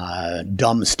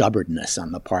dumb stubbornness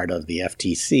on the part of the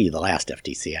FTC, the last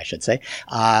FTC, I should say.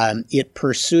 It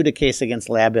pursued a case against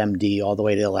LabMD all the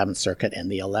way to the 11th Circuit,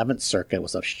 and the 11th Circuit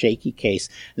was a shaky case.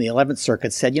 And the 11th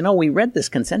Circuit said, we read this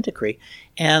consent decree,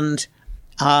 and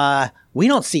we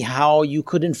don't see how you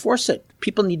could enforce it.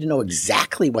 People need to know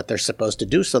exactly what they're supposed to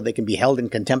do so they can be held in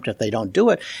contempt if they don't do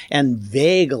it. And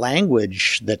vague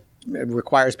language that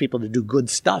requires people to do good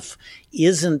stuff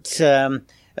isn't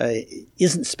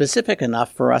specific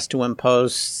enough for us to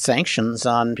impose sanctions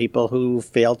on people who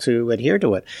fail to adhere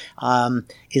to it.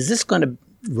 Is this going to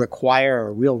require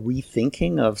a real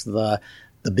rethinking of the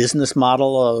business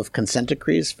model of consent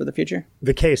decrees for the future?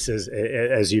 The case is,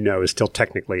 as you know, is still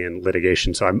technically in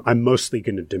litigation, so I'm mostly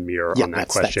going to demur on that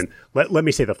question. Let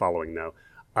me say the following, though.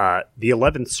 The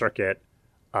 11th Circuit,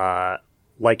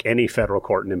 like any federal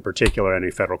court, and in particular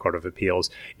any federal court of appeals,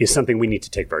 is something we need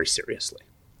to take very seriously.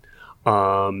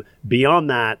 Beyond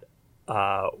that,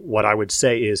 what I would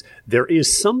say is there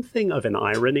is something of an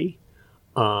irony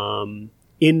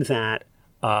in that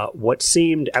what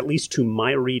seemed, at least to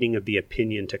my reading of the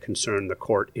opinion, to concern the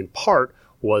court in part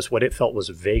was what it felt was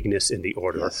vagueness in the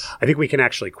order. Yes. I think we can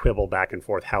actually quibble back and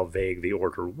forth how vague the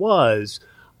order was,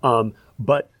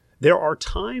 but there are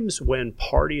times when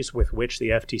parties with which the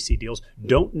FTC deals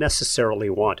don't necessarily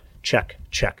want check,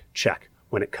 check, check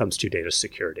when it comes to data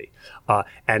security.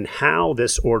 And how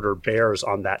this order bears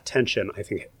on that tension, I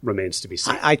think, remains to be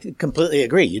seen. I completely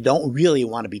agree. You don't really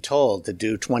want to be told to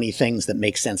do 20 things that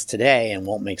make sense today and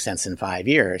won't make sense in 5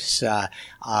 years.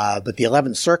 But the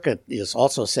 11th Circuit is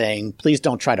also saying, please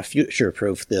don't try to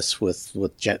future-proof this with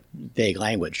vague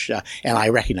language. And I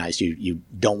recognize you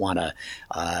don't want to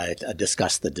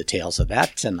discuss the details of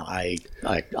that, and I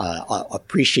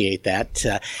appreciate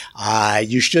that.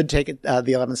 You should take the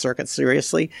 11th Circuit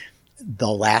seriously.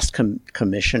 The last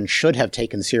commission should have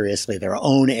taken seriously their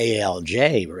own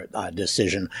ALJ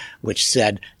decision, which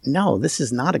said, no, this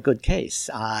is not a good case.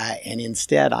 And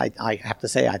instead, I have to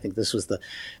say, I think this was the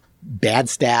bad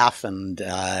staff and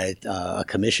a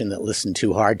commission that listened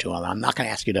too hard to them. I'm not going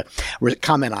to ask you to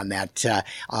comment on that.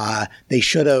 They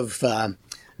should have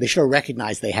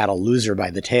recognized they had a loser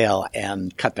by the tail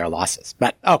and cut their losses.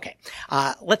 But okay,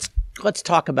 let's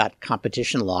talk about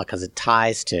competition law because it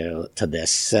ties to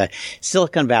this.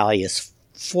 Silicon Valley is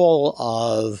full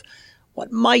of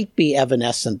what might be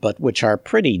evanescent, but which are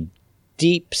pretty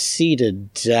deep-seated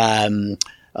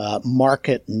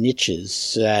market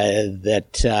niches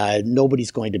that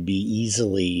nobody's going to be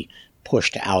easily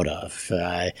pushed out of.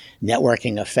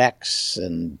 Networking effects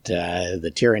and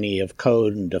the tyranny of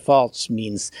code and defaults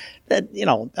means that,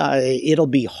 it'll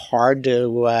be hard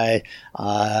to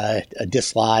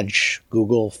dislodge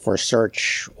Google for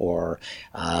search or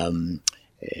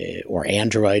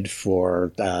Android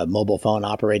for mobile phone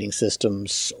operating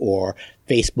systems or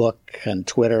Facebook and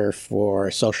Twitter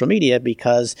for social media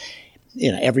because,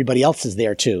 everybody else is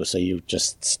there too. So you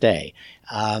just stay.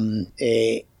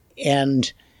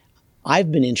 And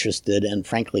I've been interested, and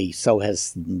frankly, so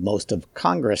has most of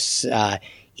Congress,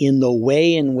 in the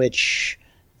way in which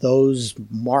those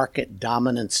market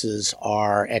dominances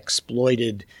are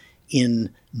exploited in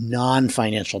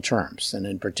non-financial terms. And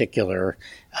in particular,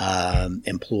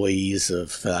 employees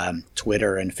of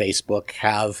Twitter and Facebook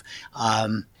have,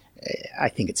 I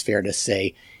think it's fair to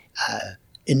say,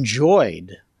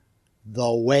 enjoyed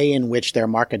the way in which their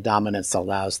market dominance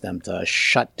allows them to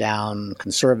shut down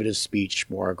conservative speech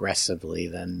more aggressively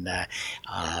than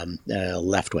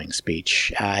left-wing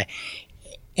speech.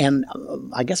 And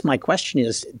I guess my question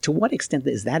is, to what extent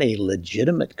is that a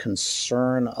legitimate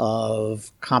concern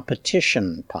of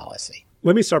competition policy?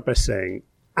 Let me start by saying,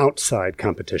 outside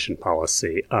competition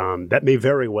policy, that may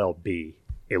very well be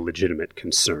a legitimate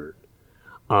concern.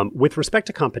 With respect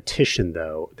to competition,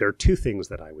 though, there are two things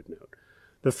that I would note.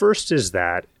 The first is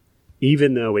that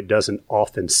even though it doesn't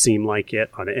often seem like it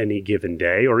on any given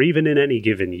day or even in any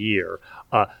given year,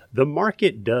 the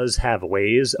market does have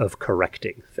ways of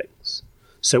correcting things.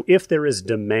 So if there is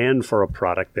demand for a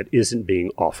product that isn't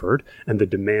being offered and the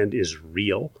demand is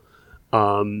real,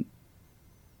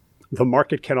 the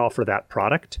market can offer that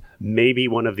product. Maybe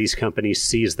one of these companies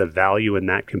sees the value in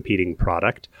that competing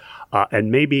product,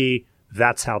 and maybe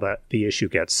that's how the issue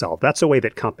gets solved. That's a way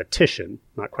that competition,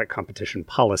 not quite competition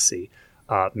policy,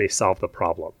 may solve the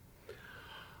problem.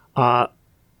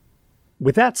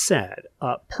 With that said,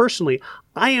 personally,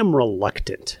 I am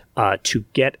reluctant to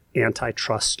get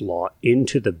antitrust law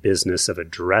into the business of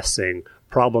addressing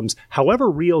problems, however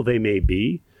real they may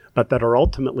be, but that are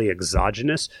ultimately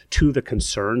exogenous to the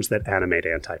concerns that animate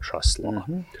antitrust law.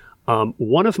 Mm-hmm.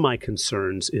 One of my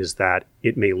concerns is that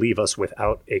it may leave us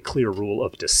without a clear rule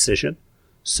of decision.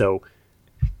 So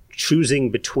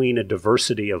choosing between a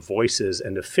diversity of voices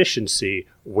and efficiency,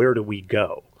 where do we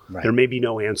go? Right. There may be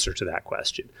no answer to that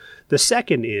question. The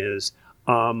second is,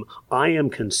 I am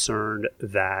concerned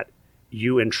that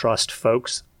you entrust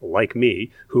folks like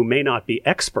me who may not be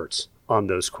experts on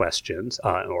those questions,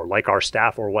 or like our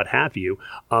staff or what have you,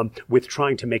 with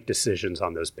trying to make decisions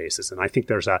on those bases. And I think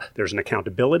there's an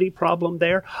accountability problem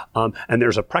there, and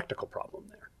there's a practical problem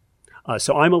there.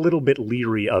 So I'm a little bit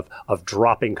leery of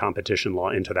dropping competition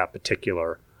law into that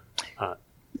particular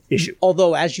issue.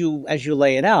 Although, as you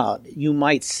lay it out, you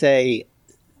might say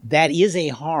that is a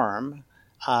harm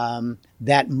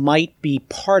that might be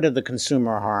part of the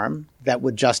consumer harm that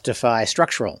would justify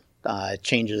structural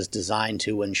changes designed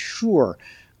to ensure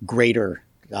greater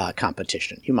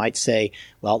competition. You might say,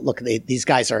 well, look, these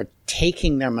guys are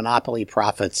taking their monopoly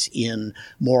profits in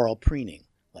moral preening,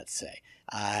 let's say,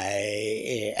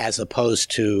 as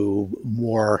opposed to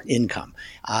more income.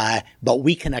 But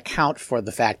we can account for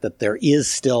the fact that there is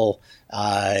still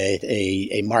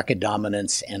a market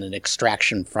dominance and an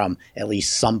extraction from at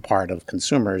least some part of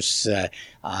consumers.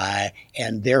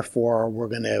 And therefore, we're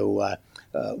going to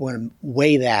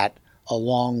weigh that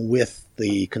along with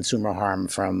the consumer harm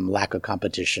from lack of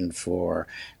competition for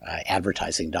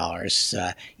advertising dollars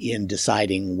in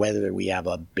deciding whether we have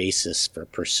a basis for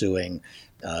pursuing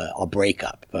a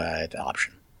breakup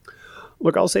option.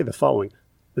 Look, I'll say the following.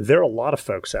 There are a lot of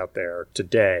folks out there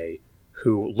today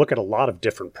who look at a lot of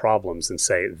different problems and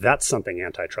say that's something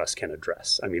antitrust can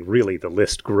address. I mean, really, the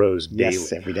list grows daily.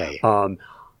 Yes, every day.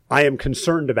 I am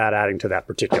concerned about adding to that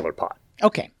particular pot.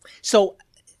 Okay. So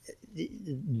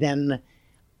then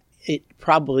it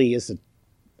probably is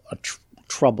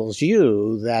troubles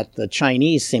you that the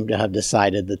Chinese seem to have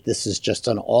decided that this is just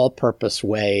an all-purpose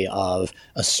way of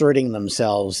asserting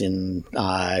themselves in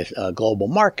global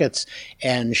markets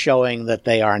and showing that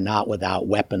they are not without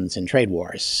weapons in trade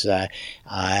wars.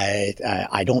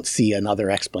 I don't see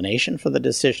another explanation for the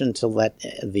decision to let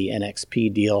the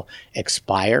NXP deal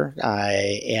expire,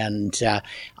 and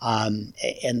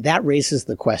that raises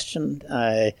the question.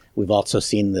 We've also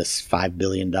seen this $5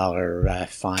 billion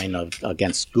fine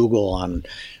against Google on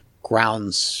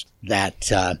grounds that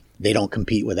they don't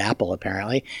compete with Apple,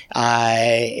 apparently,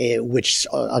 which,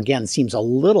 again, seems a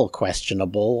little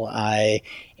questionable.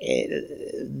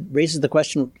 It raises the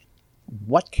question,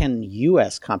 what can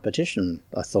U.S. competition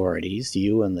authorities,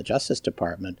 you and the Justice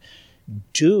Department,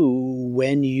 do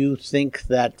when you think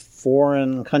that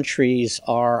foreign countries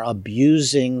are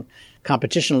abusing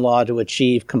competition law to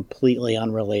achieve completely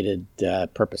unrelated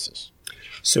purposes?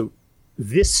 So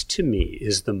this, to me,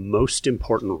 is the most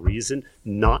important reason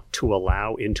not to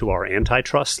allow into our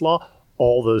antitrust law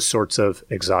all those sorts of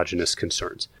exogenous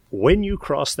concerns. When you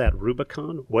cross that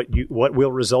Rubicon, what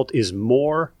will result is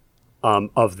more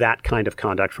of that kind of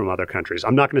conduct from other countries.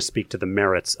 I'm not going to speak to the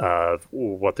merits of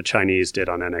what the Chinese did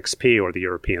on NXP or the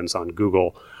Europeans on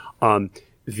Google. One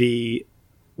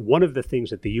of the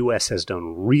things that the U.S. has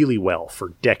done really well for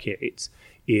decades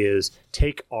is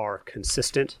take our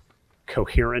consistent,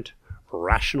 coherent,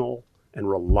 rational, and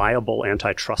reliable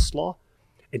antitrust law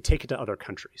and take it to other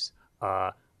countries.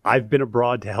 I've been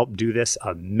abroad to help do this.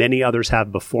 Many others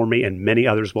have before me, and many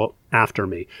others will after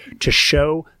me, to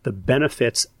show the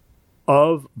benefits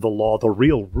of the law, the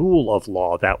real rule of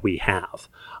law that we have.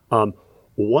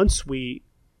 Once we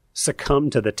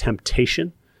succumb to the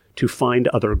temptation to find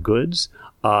other goods,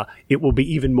 it will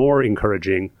be even more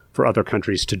encouraging for other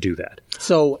countries to do that.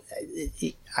 So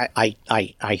I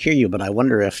hear you, but I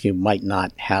wonder if you might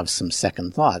not have some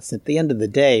second thoughts. At the end of the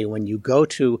day, when you go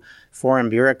to foreign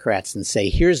bureaucrats and say,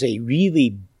 here's a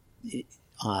really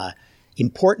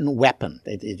important weapon.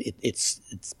 It's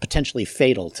potentially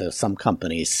fatal to some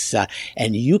companies,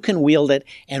 and you can wield it.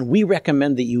 And we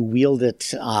recommend that you wield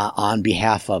it on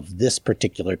behalf of this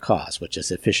particular cause, which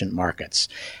is efficient markets.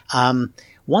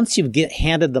 Once you've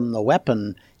handed them the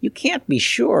weapon, you can't be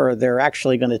sure they're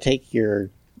actually going to take your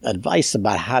advice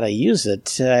about how to use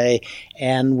it.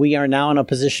 And we are now in a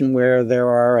position where there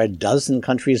are a dozen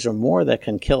countries or more that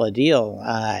can kill a deal.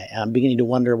 I'm beginning to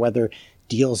wonder whether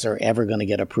deals are ever going to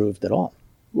get approved at all.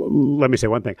 Let me say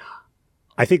one thing.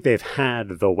 I think they've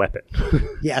had the weapon.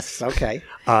 Yes, okay.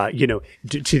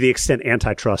 To the extent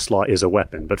antitrust law is a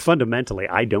weapon, but fundamentally,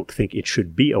 I don't think it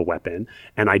should be a weapon.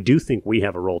 And I do think we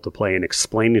have a role to play in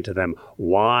explaining to them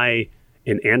why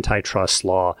an antitrust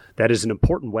law that is an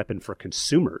important weapon for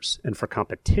consumers and for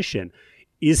competition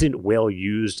isn't well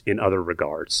used in other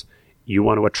regards. You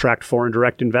want to attract foreign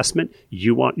direct investment.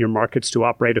 You want your markets to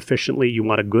operate efficiently. You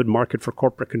want a good market for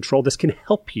corporate control. This can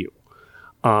help you.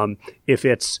 If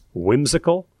it's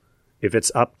whimsical, if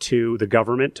it's up to the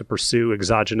government to pursue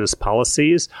exogenous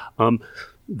policies,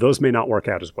 those may not work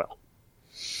out as well.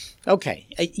 Okay.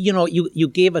 You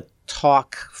gave a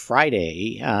talk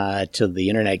Friday to the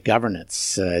Internet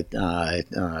Governance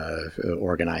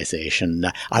Organization.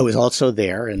 I was also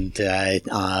there, and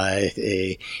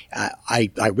I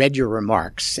read your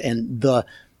remarks. And the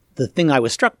thing I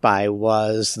was struck by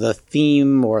was the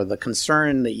theme or the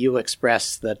concern that you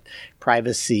expressed that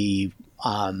privacy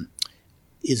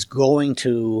is going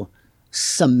to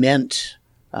cement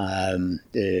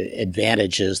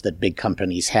advantages that big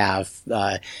companies have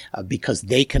because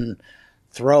they can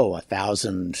throw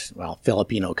 1,000,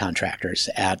 Filipino contractors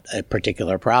at a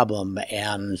particular problem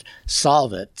and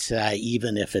solve it,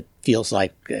 even if it feels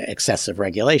like excessive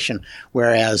regulation,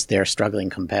 whereas their struggling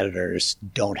competitors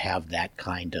don't have that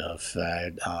kind of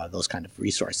those kind of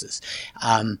resources.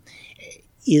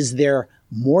 Is there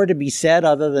more to be said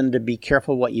other than to be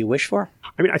careful what you wish for?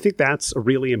 I mean, I think that's a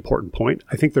really important point.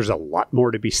 I think there's a lot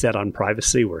more to be said on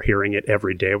privacy. We're hearing it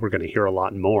every day. We're going to hear a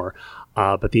lot more.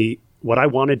 But what I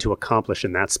wanted to accomplish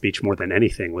in that speech more than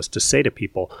anything was to say to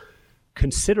people,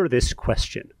 consider this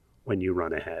question when you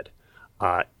run ahead.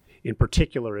 In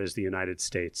particular, as the United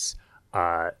States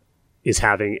is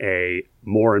having a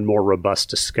more and more robust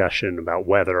discussion about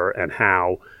whether and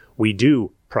how we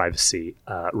do privacy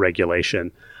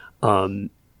regulation,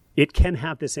 it can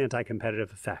have this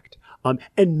anti-competitive effect.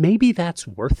 And maybe that's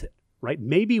worth it, right?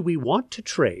 Maybe we want to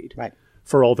trade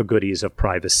for all the goodies of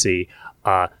privacy,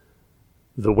 the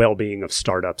well-being of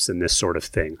startups and this sort of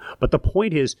thing. But the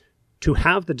point is to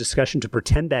have the discussion, to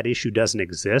pretend that issue doesn't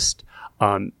exist,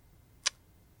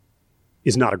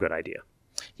 is not a good idea.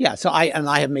 Yeah, so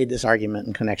I have made this argument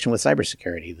in connection with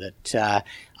cybersecurity that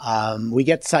we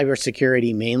get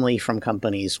cybersecurity mainly from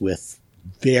companies with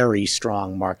very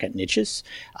strong market niches.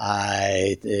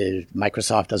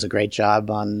 Microsoft does a great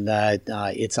job on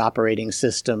its operating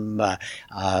system.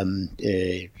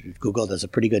 Google does a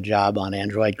pretty good job on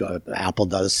Android. Apple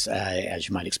does, as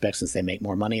you might expect, since they make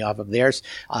more money off of theirs,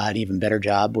 an even better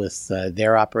job with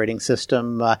their operating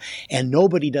system. And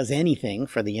nobody does anything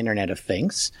for the Internet of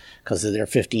Things because of their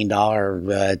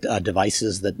 $15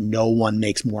 devices that no one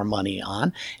makes more money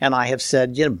on. And I have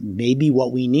said, maybe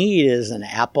what we need is an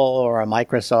Apple or a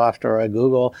Microsoft or a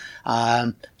Google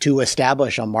to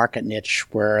establish a market niche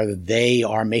where they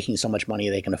are making so much money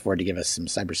they can afford to give us some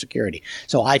cybersecurity.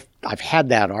 So I've had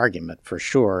that argument for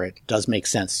sure. It does make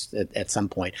sense at some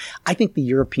point. I think the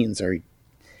Europeans are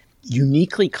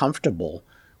uniquely comfortable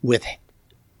with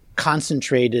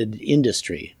concentrated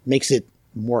industry. Makes it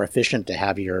more efficient to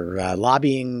have your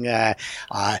lobbying.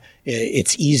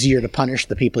 It's easier to punish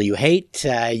the people you hate.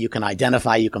 You can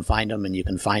identify, you can find them, and you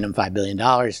can fine them $5 billion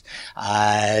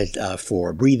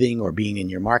for breathing or being in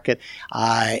your market.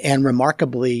 And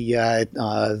remarkably,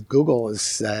 Google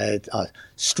is a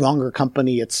stronger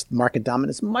company. Its market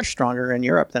dominance is much stronger in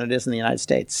Europe than it is in the United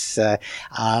States. And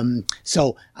I'm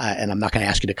not going to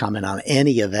ask you to comment on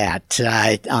any of that.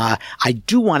 I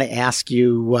do want to ask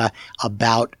you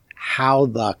about how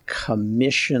the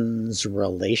commission's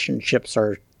relationships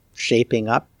are shaping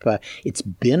up. It's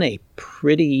been a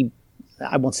pretty,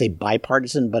 I won't say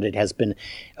bipartisan, but it has been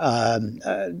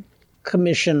a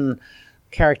commission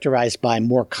characterized by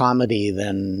more comedy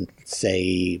than,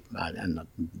 say,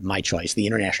 my choice, the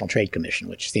International Trade Commission,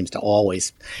 which seems to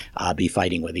always be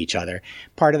fighting with each other.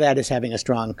 Part of that is having a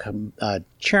strong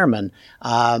chairman,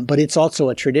 but it's also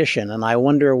a tradition. And I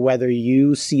wonder whether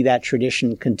you see that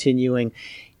tradition continuing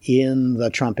in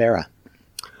the Trump era.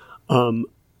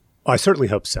 I certainly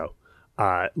hope so.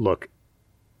 Look,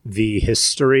 the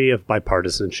history of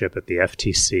bipartisanship at the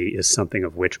FTC is something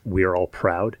of which we're all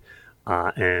proud.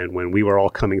 And when we were all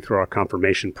coming through our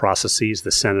confirmation processes,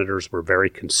 the senators were very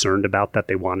concerned about that.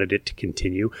 They wanted it to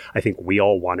continue. I think we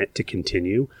all want it to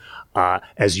continue.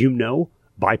 As you know,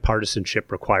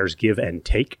 bipartisanship requires give and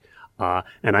take,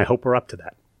 and I hope we're up to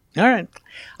that. All right.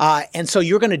 And so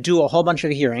you're going to do a whole bunch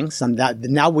of hearings.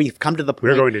 Now we've come to the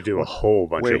point. We're going to do a whole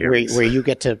bunch of hearings. Where you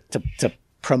get to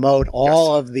promote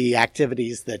all of the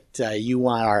activities that you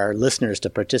want our listeners to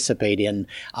participate in.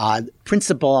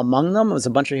 Principal among them was a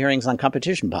bunch of hearings on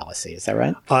competition policy. Is that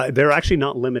right? They're actually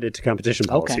not limited to competition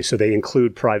policy. Okay. So they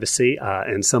include privacy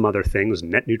and some other things,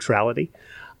 net neutrality.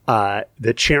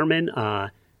 The chairman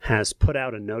has put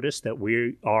out a notice that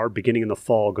we are, beginning in the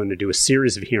fall, going to do a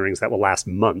series of hearings that will last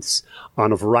months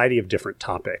on a variety of different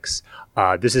topics.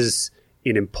 This is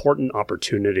an important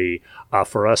opportunity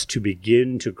for us to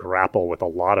begin to grapple with a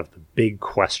lot of the big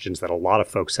questions that a lot of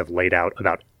folks have laid out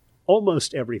about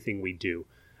almost everything we do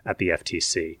at the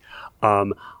FTC.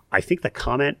 I think the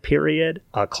comment period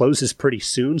closes pretty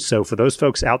soon. So for those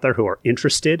folks out there who are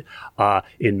interested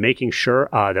in making sure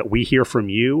that we hear from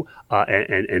you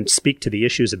and speak to the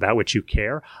issues about which you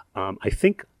care, I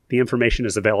think the information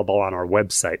is available on our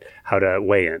website, how to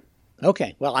weigh in.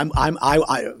 Okay. Well,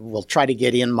 I will try to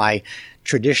get in my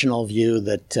traditional view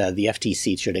that the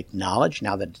FTC should acknowledge,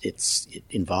 now that it's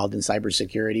involved in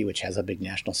cybersecurity, which has a big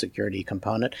national security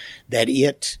component, that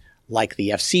it, like the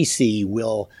FCC,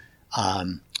 will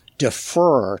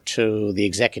defer to the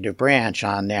executive branch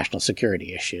on national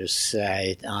security issues.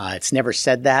 It's never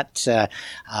said that,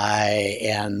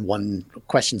 and one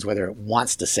questions whether it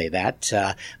wants to say that,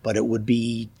 but it would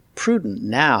be prudent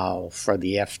now for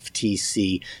the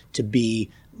FTC to be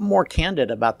more candid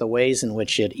about the ways in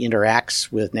which it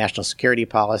interacts with national security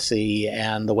policy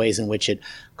and the ways in which it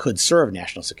could serve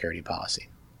national security policy.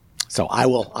 So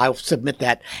I'll submit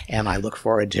that, and I look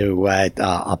forward to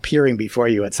appearing before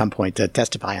you at some point to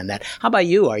testify on that. How about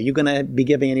you? Are you going to be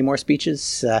giving any more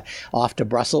speeches off to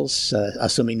Brussels,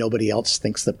 assuming nobody else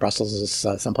thinks that Brussels is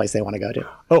someplace they want to go to?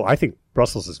 Oh, I think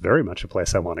Brussels is very much a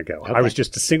place I want to go. Okay. I was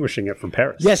just distinguishing it from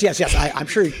Paris. Yes. I'm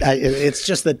sure it's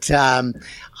just that,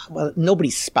 well,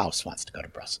 nobody's spouse wants to go to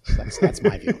Brussels. That's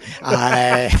my view.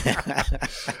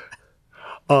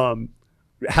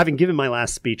 Having given my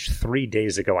last speech 3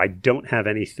 days ago, I don't have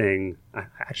anything. I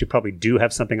actually probably do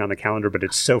have something on the calendar, but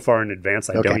it's so far in advance,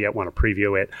 I don't yet want to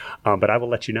preview it. But I will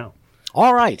let you know.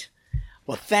 All right.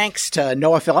 Well, thanks to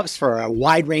Noah Phillips for a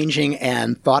wide-ranging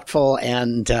and thoughtful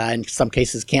and, in some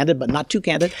cases, candid, but not too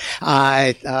candid,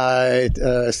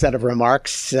 set of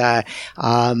remarks.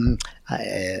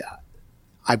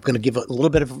 I'm going to give a little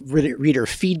bit of reader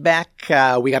feedback.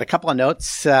 We got a couple of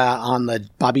notes on the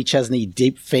Bobby Chesney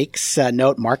deepfakes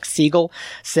note. Mark Siegel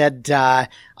said,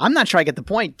 I'm not sure I get the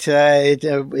point.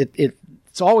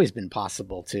 It's always been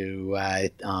possible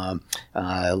to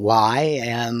lie,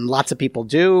 and lots of people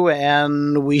do,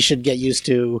 and we should get used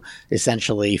to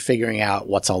essentially figuring out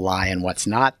what's a lie and what's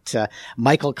not.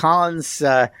 Michael Collins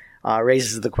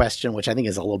raises the question, which I think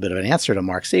is a little bit of an answer to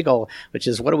Mark Siegel, which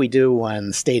is, what do we do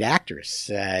when state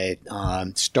actors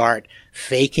start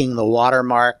faking the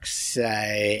watermarks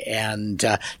and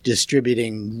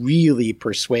distributing really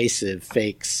persuasive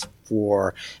fakes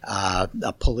for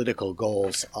political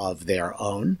goals of their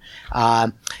own?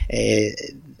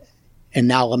 And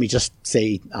now let me just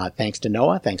say thanks to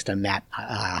Noah, thanks to Matt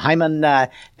Hyman,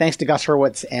 thanks to Gus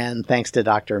Hurwitz, and thanks to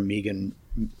Dr. Megan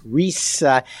Reese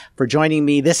for joining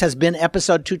me. This has been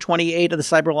episode 228 of the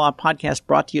Cyber Law Podcast,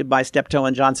 brought to you by Steptoe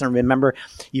and Johnson. Remember,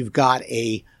 you've got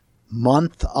a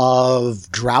month of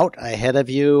drought ahead of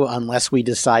you unless we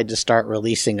decide to start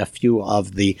releasing a few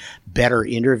of the better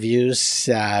interviews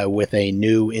with a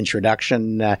new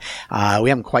introduction. We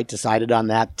haven't quite decided on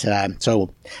that.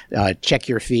 So check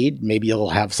your feed. Maybe you'll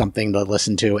have something to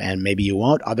listen to and maybe you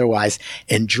won't. Otherwise,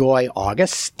 enjoy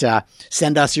August.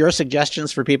 Send us your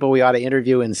suggestions for people we ought to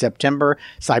interview in September.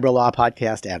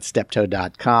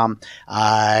 cyberlawpodcast@steptoe.com.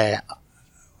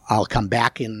 I'll come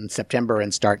back in September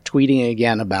and start tweeting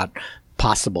again about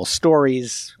possible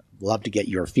stories. Love to get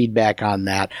your feedback on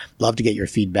that. Love to get your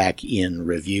feedback in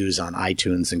reviews on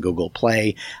iTunes and Google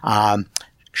Play.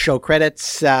 Show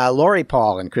credits. Lori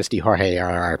Paul and Christy Jorge are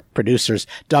our producers.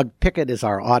 Doug Pickett is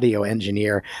our audio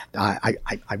engineer.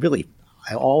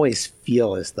 I always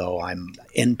feel as though I'm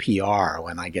NPR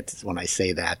when I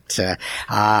say that.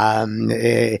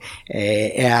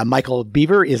 Michael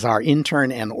Beaver is our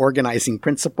intern and organizing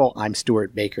principal. I'm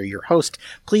Stuart Baker, your host.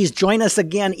 Please join us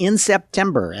again in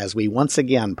September as we once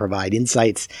again provide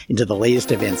insights into the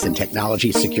latest events in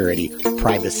technology, security,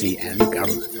 privacy, and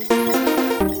government.